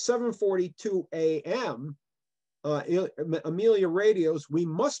 at 7:42 a.m., Amelia radios, "We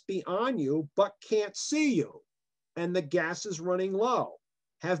must be on you, but can't see you, and the gas is running low.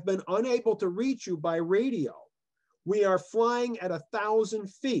 Have been unable to reach you by radio. We are flying at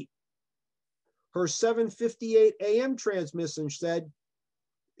 1,000 feet. Her 7:58 a.m. transmission said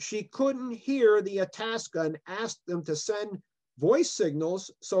she couldn't hear the Itasca and asked them to send voice signals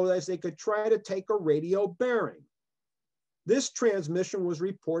so that they could try to take a radio bearing. This transmission was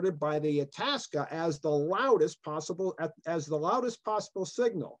reported by the Itasca as the loudest possible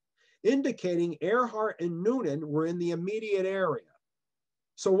signal, indicating Earhart and Noonan were in the immediate area."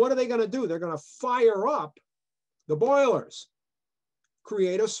 So what are they going to do? They're going to fire up the boilers,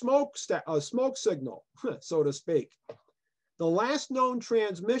 create a smoke signal, so to speak. The last known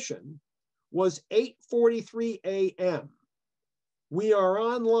transmission was 8:43 a.m. "We are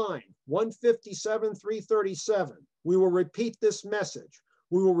online, 157-337. We will repeat this message.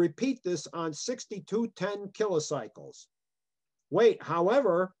 We will repeat this on 6210 kilocycles." Wait,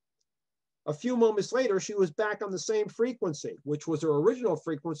 however, a few moments later, she was back on the same frequency, which was her original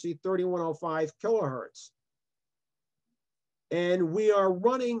frequency, 3105 kilohertz. And we are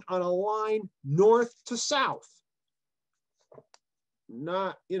running on a line north to south,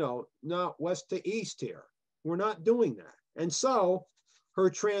 not west to east here. We're not doing that. And so her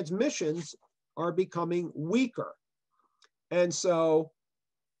transmissions are becoming weaker. And so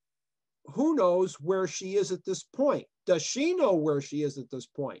who knows where she is at this point? Does she know where she is at this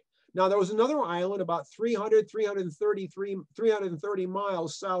point? Now, there was another island about 330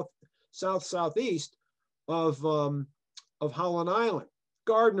 miles southeast of Howland Island,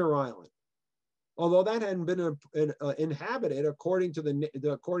 Gardner Island. Although that hadn't been inhabited, according to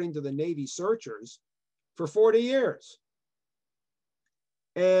the Navy searchers, for 40 years.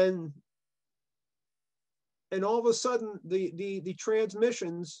 And all of a sudden, the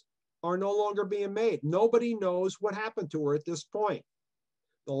transmissions are no longer being made. Nobody knows what happened to her at this point.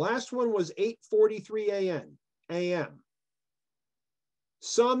 The last one was 8:43 a.m.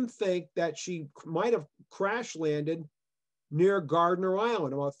 Some think that she might have crash landed near Gardner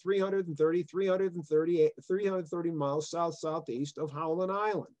Island, about 330 miles southeast of Howland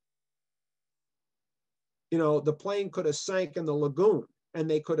Island. You know, the plane could have sank in the lagoon and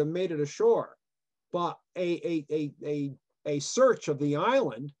they could have made it ashore. But a search of the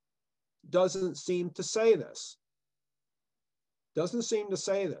island doesn't seem to say this. Doesn't seem to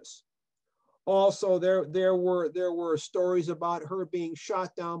say this. Also, there were stories about her being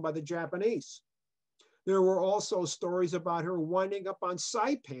shot down by the Japanese. There were also stories about her winding up on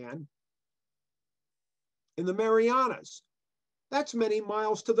Saipan in the Marianas. That's many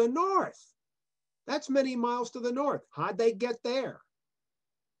miles to the north. That's many miles to the north. How'd they get there?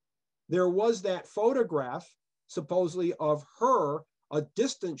 There was that photograph, supposedly of her, a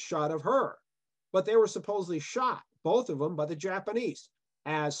distant shot of her, but they were supposedly shot, both of them, by the Japanese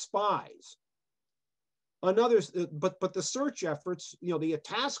as spies. But the search efforts, the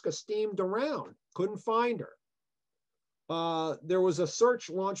Itasca steamed around, couldn't find her. There was a search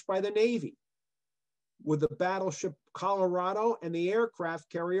launched by the Navy with the battleship Colorado and the aircraft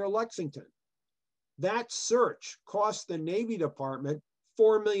carrier Lexington. That search cost the Navy Department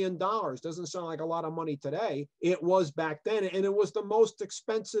 $4 million. Doesn't sound like a lot of money today. It was back then, and it was the most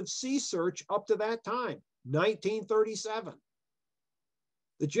expensive sea search up to that time, 1937.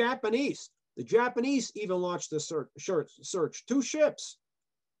 The Japanese even launched a search, 2 ships,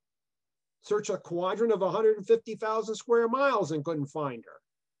 searched a quadrant of 150,000 square miles and couldn't find her.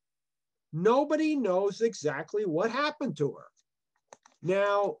 Nobody knows exactly what happened to her.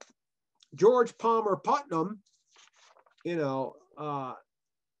 Now, George Palmer Putnam,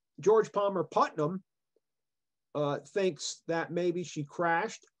 thinks that maybe she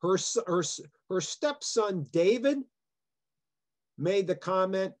crashed. Her stepson, David, made the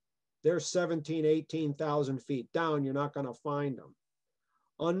comment, they're 18,000 feet down. You're not going to find them.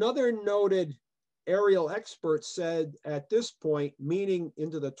 Another noted aerial expert said at this point, meaning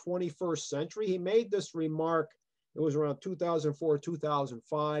into the 21st century, he made this remark. It was around 2004,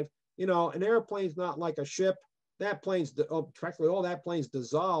 2005. You know, an airplane's not like a ship. That plane's, practically all that plane's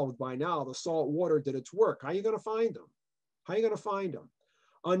dissolved by now. The salt water did its work. How are you going to find them? How are you going to find them?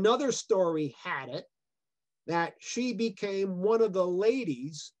 Another story had it that she became one of the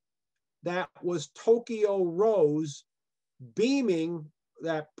ladies that was Tokyo Rose beaming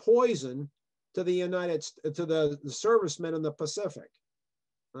that poison to the the servicemen in the Pacific.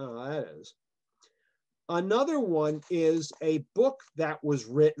 Oh, that is. Another one is a book that was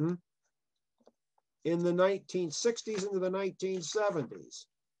written in the 1960s into the 1970s.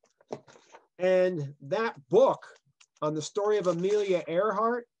 And that book on the story of Amelia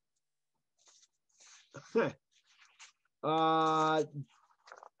Earhart,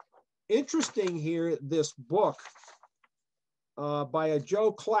 interesting here, this book by a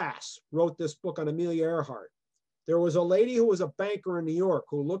Joe Class wrote this book on Amelia Earhart. There was a lady who was a banker in New York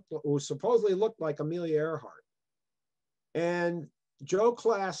who supposedly looked like Amelia Earhart. And Joe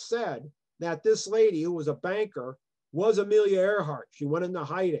Class said that this lady who was a banker was Amelia Earhart. She went into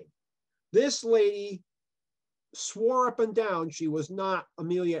hiding. This lady swore up and down she was not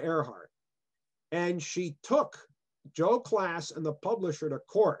Amelia Earhart. And she took Joe Class and the publisher to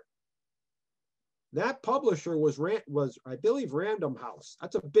court. That publisher was, I believe, Random House.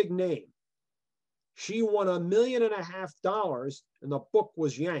 That's a big name. She won $1.5 million and the book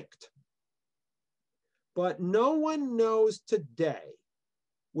was yanked. But no one knows today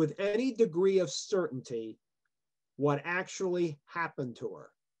with any degree of certainty what actually happened to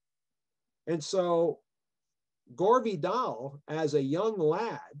her. And so Gore Vidal, as a young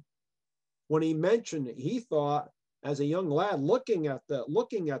lad, when he mentioned it, he thought, as a young lad, looking at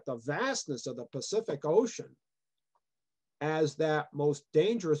the vastness of the Pacific Ocean as that most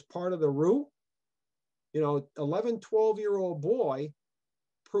dangerous part of the route, you know, 11, 12-year-old boy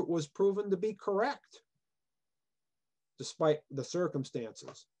was proven to be correct, despite the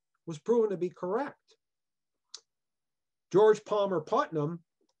circumstances, was proven to be correct. George Palmer Putnam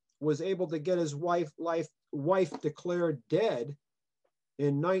was able to get his wife declared dead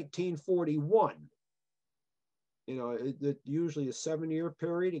in 1941. You know, it usually a 7-year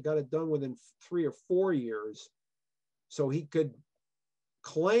period. He got it done within 3 or 4 years. So he could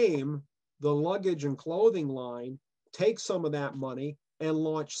claim the luggage and clothing line, take some of that money, and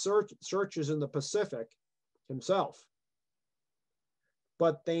launch searches in the Pacific himself.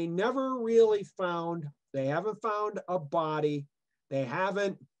 But they never really found, they haven't found a body. They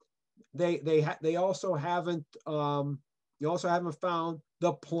haven't, they also haven't found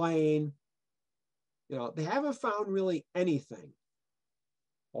the plane. You know, they haven't found really anything.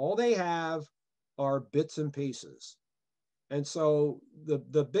 All they have are bits and pieces. And so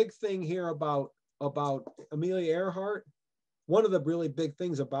the big thing here about Amelia Earhart, one of the really big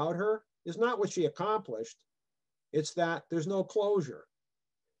things about her is not what she accomplished, it's that there's no closure.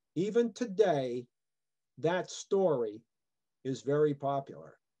 Even today, that story is very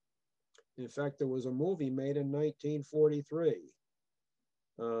popular. In fact, there was a movie made in 1943.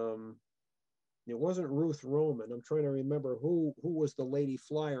 It wasn't Ruth Roman. I'm trying to remember who was the lady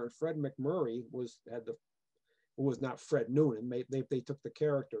flyer. And Fred McMurray was not Fred Noonan. They took the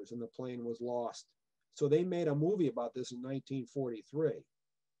characters and the plane was lost. So they made a movie about this in 1943.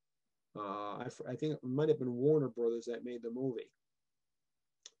 I think it might have been Warner Brothers that made the movie.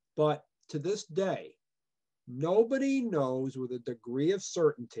 But to this day, nobody knows with a degree of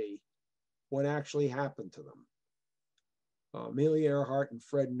certainty what actually happened to them. Amelia Earhart and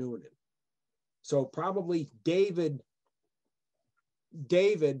Fred Noonan. So probably David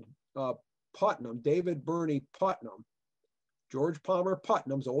Putnam, David Birney Putnam, George Palmer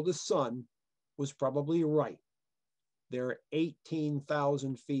Putnam's oldest son, was probably right. They're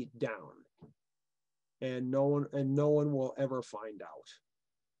 18,000 feet down, and no one will ever find out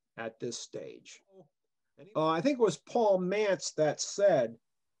at this stage. I think it was Paul Mantz that said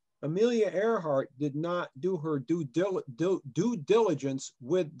Amelia Earhart did not do her due diligence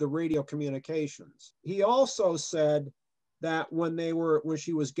with the radio communications. He also said that when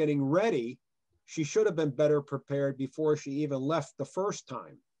she was getting ready, she should have been better prepared before she even left the first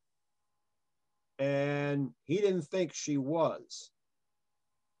time. And he didn't think she was.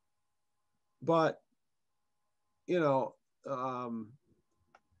 But, you know,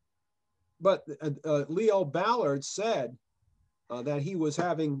 Leo Ballard said that he was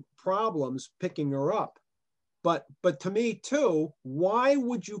having problems picking her up. But to me too, why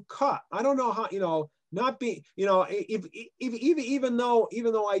would you cut? I don't know how, you know, not be, you know, even though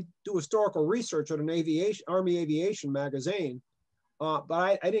I do historical research at an Army Aviation magazine,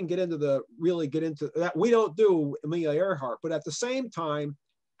 but I didn't really get into that. We don't do Amelia Earhart, but at the same time,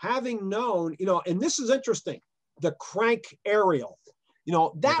 having known, and this is interesting, the crank aerial,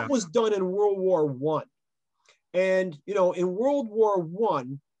 that was done in World War I. And, in World War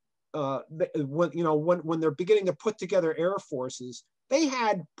I, when they're beginning to put together air forces, they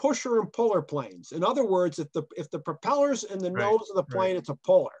had pusher and puller planes. In other words, if the propeller's in the nose of the plane, it's a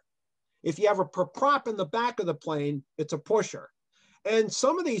puller. If you have a prop in the back of the plane, it's a pusher. And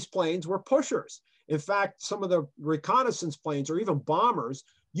some of these planes were pushers. In fact, some of the reconnaissance planes or even bombers,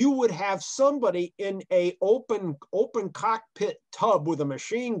 you would have somebody in a open cockpit tub with a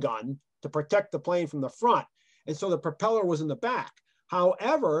machine gun to protect the plane from the front. And so the propeller was in the back.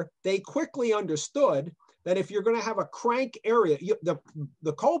 However, they quickly understood that if you're going to have a crank area,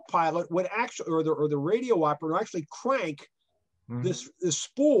 the co-pilot would actually, or the radio operator would actually crank this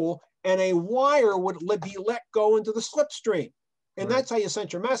spool, and a wire would be let go into the slipstream. And that's how you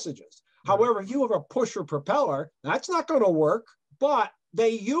sent your messages. However, if you have a pusher propeller, that's not going to work, but they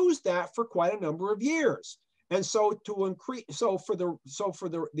used that for quite a number of years. And so to increase, for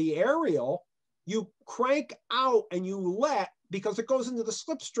the aerial, you crank out and you because it goes into the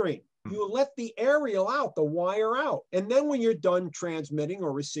slipstream, you let the aerial out, the wire out. And then when you're done transmitting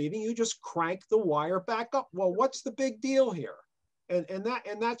or receiving, you just crank the wire back up. Well, what's the big deal here? And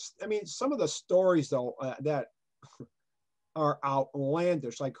that's, I mean, some of the stories though, that are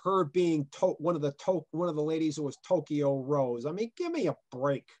outlandish, like her being one of the ladies who was Tokyo Rose. I mean, give me a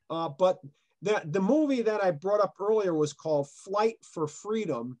break. But the movie that I brought up earlier was called Flight for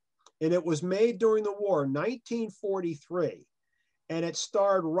Freedom, and it was made during the war, 1943, and it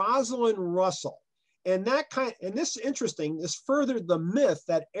starred Rosalind Russell. And this is interesting. This furthered the myth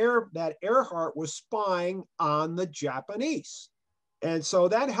that Earhart was spying on the Japanese, and so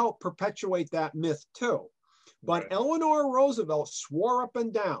that helped perpetuate that myth too. But Eleanor Roosevelt swore up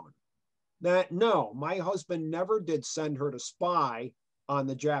and down that no, my husband never did send her to spy on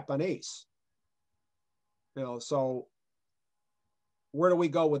the Japanese. So where do we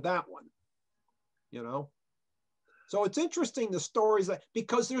go with that one? So it's interesting, the stories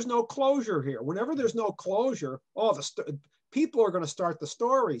because there's no closure here. Whenever there's no closure, people are going to start the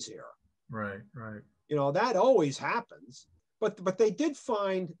stories here. Right. That always happens. But they did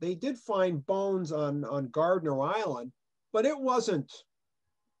find bones on Gardner Island, but it wasn't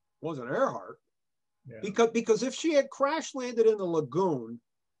Earhart. Yeah. Because if she had crash landed in the lagoon,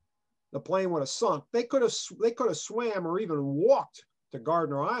 the plane would have sunk. They could have swam or even walked to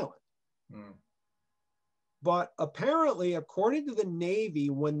Gardner Island. But apparently, according to the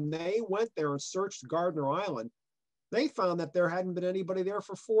Navy, when they went there and searched Gardner Island, they found that there hadn't been anybody there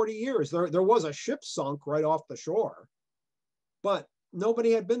for 40 years. There was a ship sunk right off the shore, but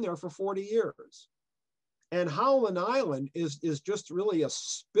nobody had been there for 40 years. And Howland Island is just really a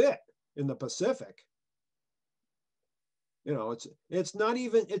spit in the Pacific. It's not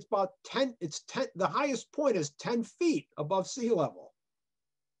even, it's about 10, the highest point is 10 feet above sea level.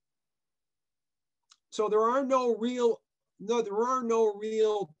 So there are no real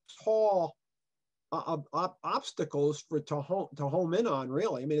tall obstacles to home in on,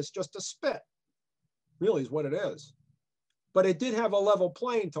 really. I mean, it's just a spit, really is what it is. But it did have a level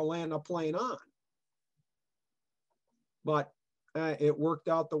plane to land a plane on. But it worked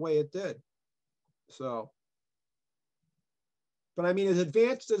out the way it did. So, but I mean, as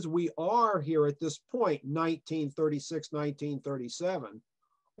advanced as we are here at this point, 1936, 1937,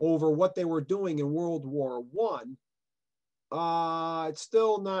 over what they were doing in World War I, it's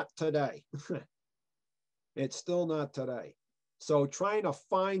still not today. It's still not today. So trying to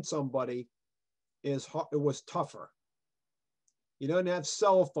find somebody it was tougher. You didn't have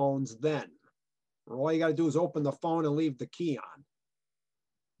cell phones then. All you got to do is open the phone and leave the key on.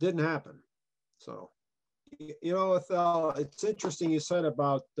 Didn't happen. So, it's interesting you said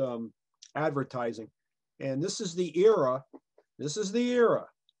about advertising. And this is the era.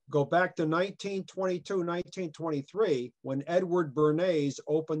 Go back to 1922, 1923, when Edward Bernays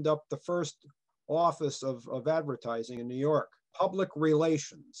opened up the first office of advertising in New York, public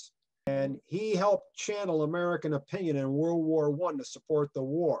relations. And he helped channel American opinion in World War I to support the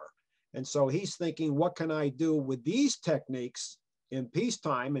war. And so he's thinking, what can I do with these techniques in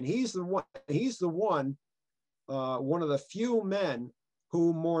peacetime? And he's the one, one of the few men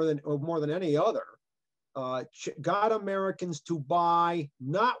who more than any other, got Americans to buy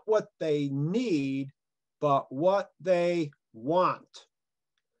not what they need, but what they want.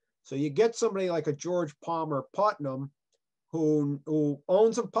 So you get somebody like a George Palmer Putnam, who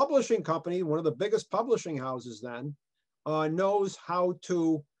owns a publishing company, one of the biggest publishing houses then, knows how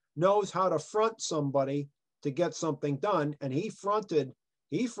to front somebody to get something done. And he fronted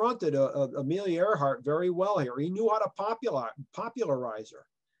Amelia Earhart very well here. He knew how to popularize her.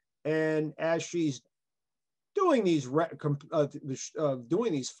 And as she's doing these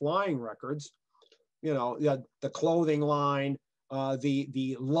flying records, you know, the clothing line,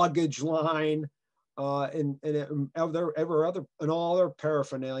 the luggage line, and all their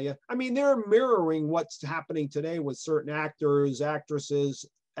paraphernalia. I mean, they're mirroring what's happening today with certain actors, actresses,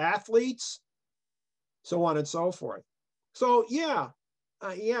 athletes, so on and so forth. So yeah,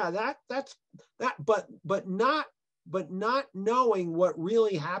 that's that. But not knowing what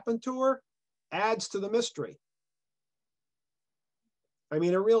really happened to her adds to the mystery. I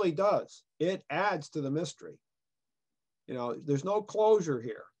mean, it really does. It adds to the mystery. You know, there's no closure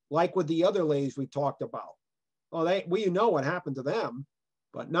here, like with the other ladies we talked about. Well, we know what happened to them,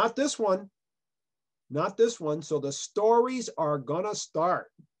 but not this one. Not this one. So the stories are gonna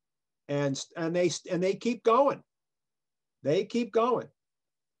start, and they keep going. They keep going.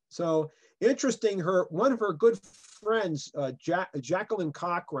 So interesting. One of her good friends, Jacqueline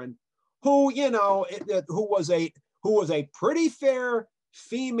Cochran, who was a pretty fair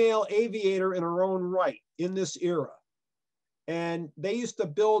female aviator in her own right in this era. And they used to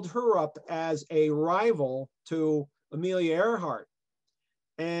build her up as a rival to Amelia Earhart.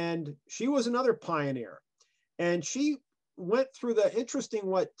 And she was another pioneer. And she went through the interesting,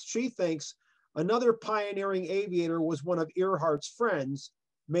 what she thinks, another pioneering aviator was one of Earhart's friends,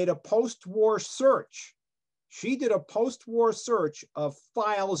 made a post-war search. She did a post-war search of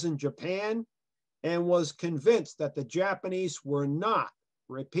files in Japan and was convinced that the Japanese were not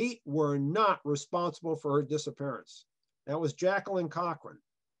responsible for her disappearance. That was Jacqueline Cochran.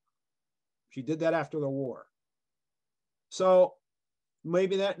 She did that after the war. So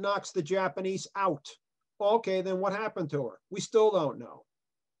maybe that knocks the Japanese out. Okay, then what happened to her? We still don't know.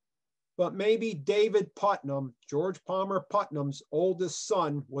 But maybe David Putnam, George Palmer Putnam's oldest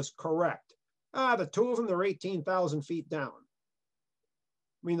son, was correct. The two of them, they're 18,000 feet down.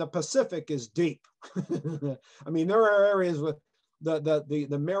 I mean, the Pacific is deep. I mean, there are areas with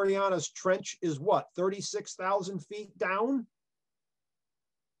the Marianas Trench is what, 36,000 feet down?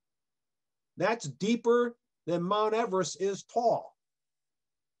 That's deeper than Mount Everest is tall.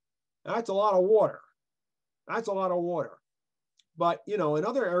 That's a lot of water. That's a lot of water. But, you know, in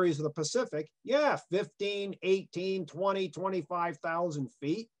other areas of the Pacific, yeah, 15, 18, 20, 25,000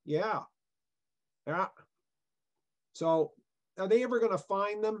 feet. Yeah. Yeah. So are they ever going to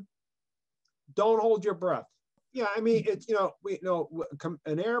find them? Don't hold your breath. Yeah, I mean, it's,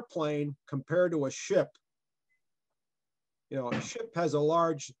 an airplane compared to a ship, a ship has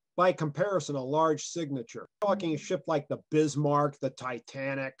by comparison, a large signature. We're talking a ship like the Bismarck, the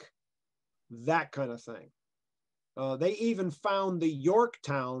Titanic, that kind of thing. They even found the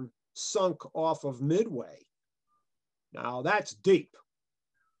Yorktown sunk off of Midway. Now that's deep.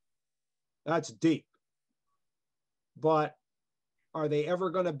 That's deep. But are they ever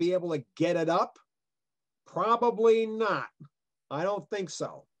going to be able to get it up? Probably not. I don't think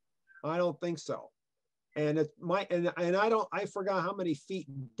so. I don't think so. And it might, and I forgot how many feet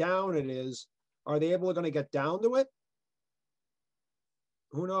down it is. Are they able to get down to it?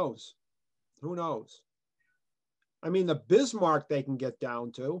 Who knows? Who knows? I mean, the Bismarck they can get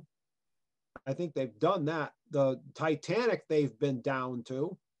down to. I think they've done that. The Titanic they've been down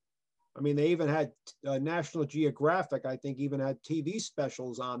to. I mean, they even had National Geographic, I think, even had TV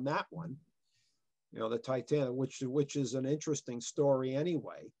specials on that one. The Titanic, which is an interesting story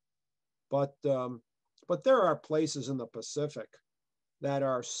anyway. But there are places in the Pacific that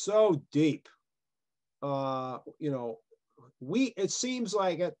are so deep. It seems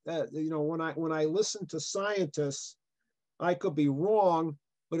like when I listen to scientists, I could be wrong,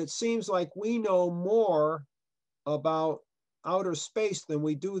 but it seems like we know more about outer space than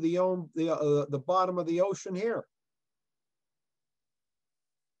we do the bottom of the ocean here.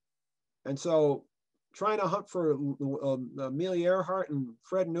 And so trying to hunt for Amelia Earhart and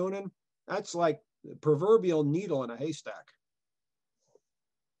Fred Noonan, that's like the proverbial needle in a haystack.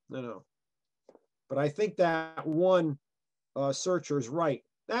 But I think that one searcher is right.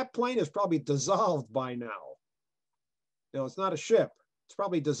 That plane is probably dissolved by now. It's not a ship. It's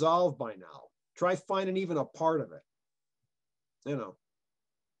probably dissolved by now. Try finding even a part of it.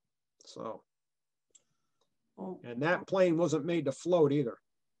 So, and that plane wasn't made to float either.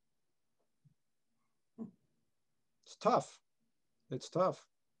 It's tough. It's tough.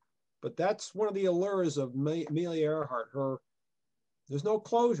 But that's one of the allures of Amelia Earhart. There's no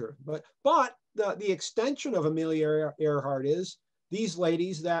closure. But the extension of Amelia Earhart is these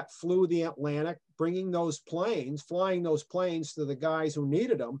ladies that flew the Atlantic, flying those planes to the guys who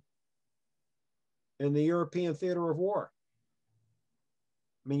needed them. in the European theater of war.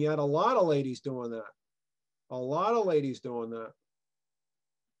 I mean, you had a lot of ladies doing that. A lot of ladies doing that.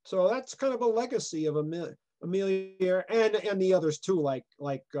 So that's kind of a legacy of Amelia and the others too, like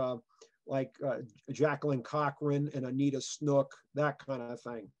Jacqueline Cochran and Anita Snook, that kind of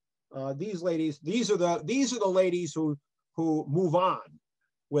thing. These ladies, these are the ladies who move on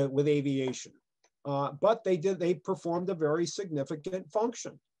with aviation. But they performed a very significant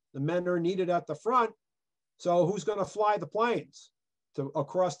function. The men are needed at the front, so who's going to fly the planes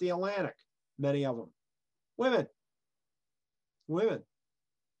across the Atlantic? Many of them, women.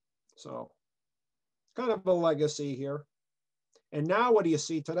 So kind of a legacy here. And now what do you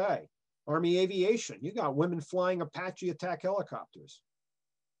see today? Army Aviation. You got women flying Apache attack helicopters.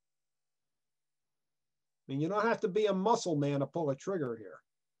 I mean, you don't have to be a muscle man to pull a trigger here.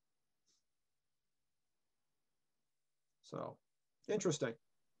 So interesting.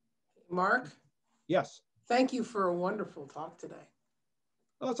 Mark? Yes. Thank you for a wonderful talk today.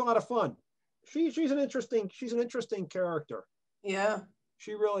 Oh, it's a lot of fun. She's an interesting character. Yeah.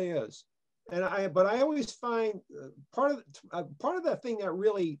 She really is. But I always find part of that thing that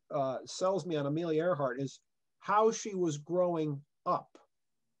really sells me on Amelia Earhart is how she was growing up.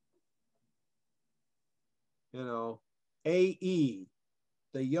 You know, AE,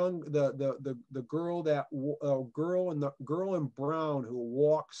 the girl in brown who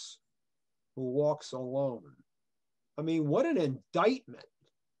walks alone. I mean, what an indictment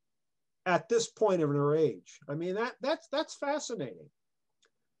at this point of her age. I mean, that's fascinating.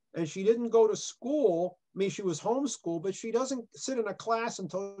 And she didn't go to school. I mean, she was homeschooled, but she doesn't sit in a class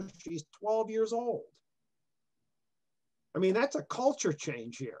until she's 12 years old. I mean, that's a culture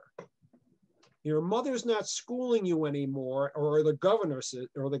change here. Your mother's not schooling you anymore, or the governess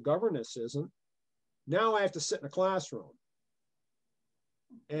isn't. Now I have to sit in a classroom.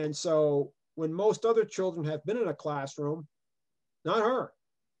 And so when most other children have been in a classroom, not her,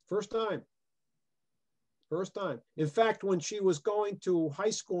 first time. In fact, when she was going to high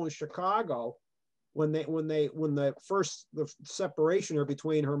school in Chicago, when the separation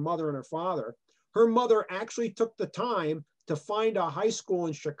between her mother and her mother actually took the time to find a high school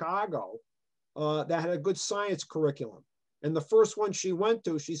in Chicago that had a good science curriculum. And the first one she went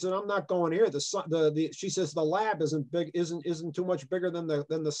to, she said, "I'm not going here." She says the lab isn't too much bigger than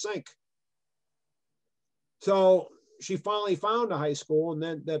the sink. So she finally found a high school, and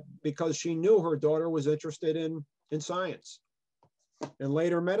then because she knew her daughter was interested in science and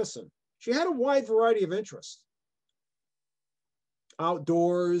later medicine. She had a wide variety of interests.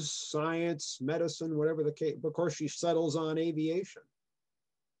 Outdoors, science, medicine, whatever the case. Of course, she settles on aviation.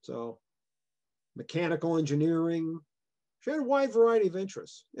 So mechanical engineering. She had a wide variety of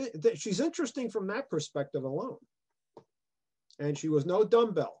interests. She's interesting from that perspective alone. And she was no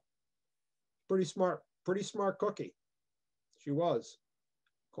dumbbell. Pretty smart cookie. She was.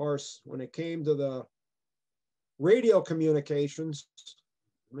 Of course, when it came to the radio communications,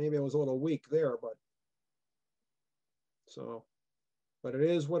 maybe it was a little weak there, but it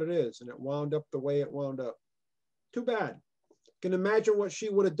is what it is, and it wound up the way it wound up. Too bad. Can imagine what she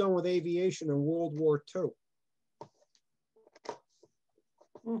would have done with aviation in World War II.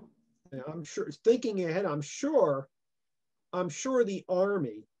 And I'm sure, thinking ahead, I'm sure the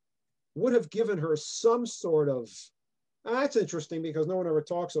Army would have given her some sort of, that's interesting because no one ever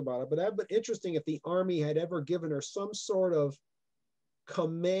talks about it, but that'd been interesting if the Army had ever given her some sort of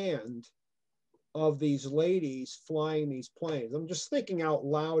command of these ladies flying these planes. I'm just thinking out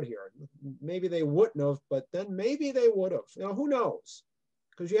loud here. Maybe they wouldn't have, but then maybe they would have. You know, who knows?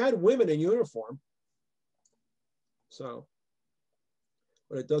 Because you had women in uniform. So,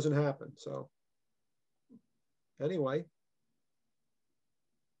 but it doesn't happen. So, anyway,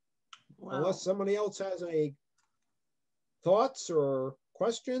 wow. Unless somebody else has any thoughts or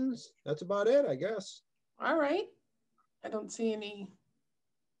questions, that's about it, I guess. All right. I don't see any.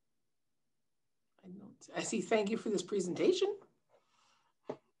 I see. Thank you for this presentation.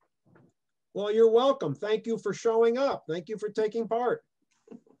 Well, you're welcome. Thank you for showing up. Thank you for taking part.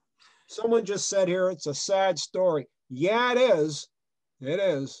 Someone just said here, it's a sad story. Yeah, it is. It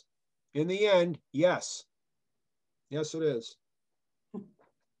is. In the end, yes. Yes, it is.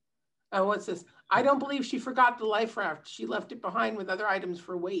 Oh, what's this? I don't believe she forgot the life raft. She left it behind with other items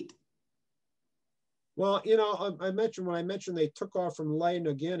for weight. Well, you know, when I mentioned they took off from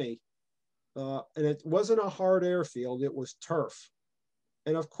New Guinea, and it wasn't a hard airfield, it was turf.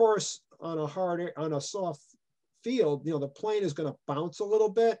 And of course, on a soft field, you know, the plane is going to bounce a little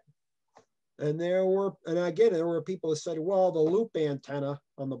bit. And there were people who said, well, the loop antenna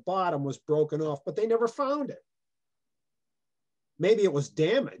on the bottom was broken off, but they never found it. Maybe it was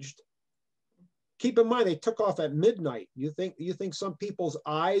damaged. keep in mind, they took off at midnight. You think some people's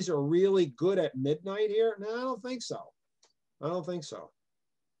eyes are really good at midnight here? No, I don't think so. I don't think so.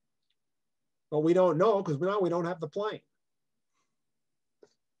 But we don't know because now we don't have the plane.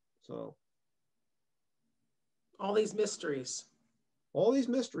 So. All these mysteries. All these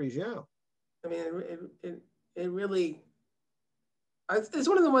mysteries, yeah. I mean, it really, it's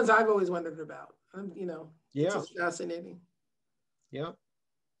one of the ones I've always wondered about. You know, yeah. It's just fascinating. Yeah.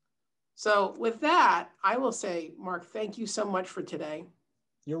 So with that, I will say, Mark, thank you so much for today.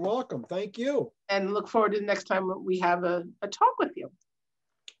 You're welcome. Thank you. And look forward to the next time we have a talk with you.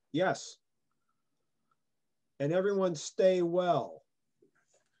 Yes. And everyone stay well.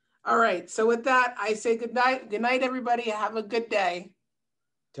 All right. So with that, I say good night. Good night, everybody. Have a good day.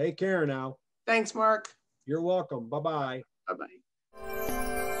 Take care now. Thanks, Mark. You're welcome. Bye-bye. Bye-bye.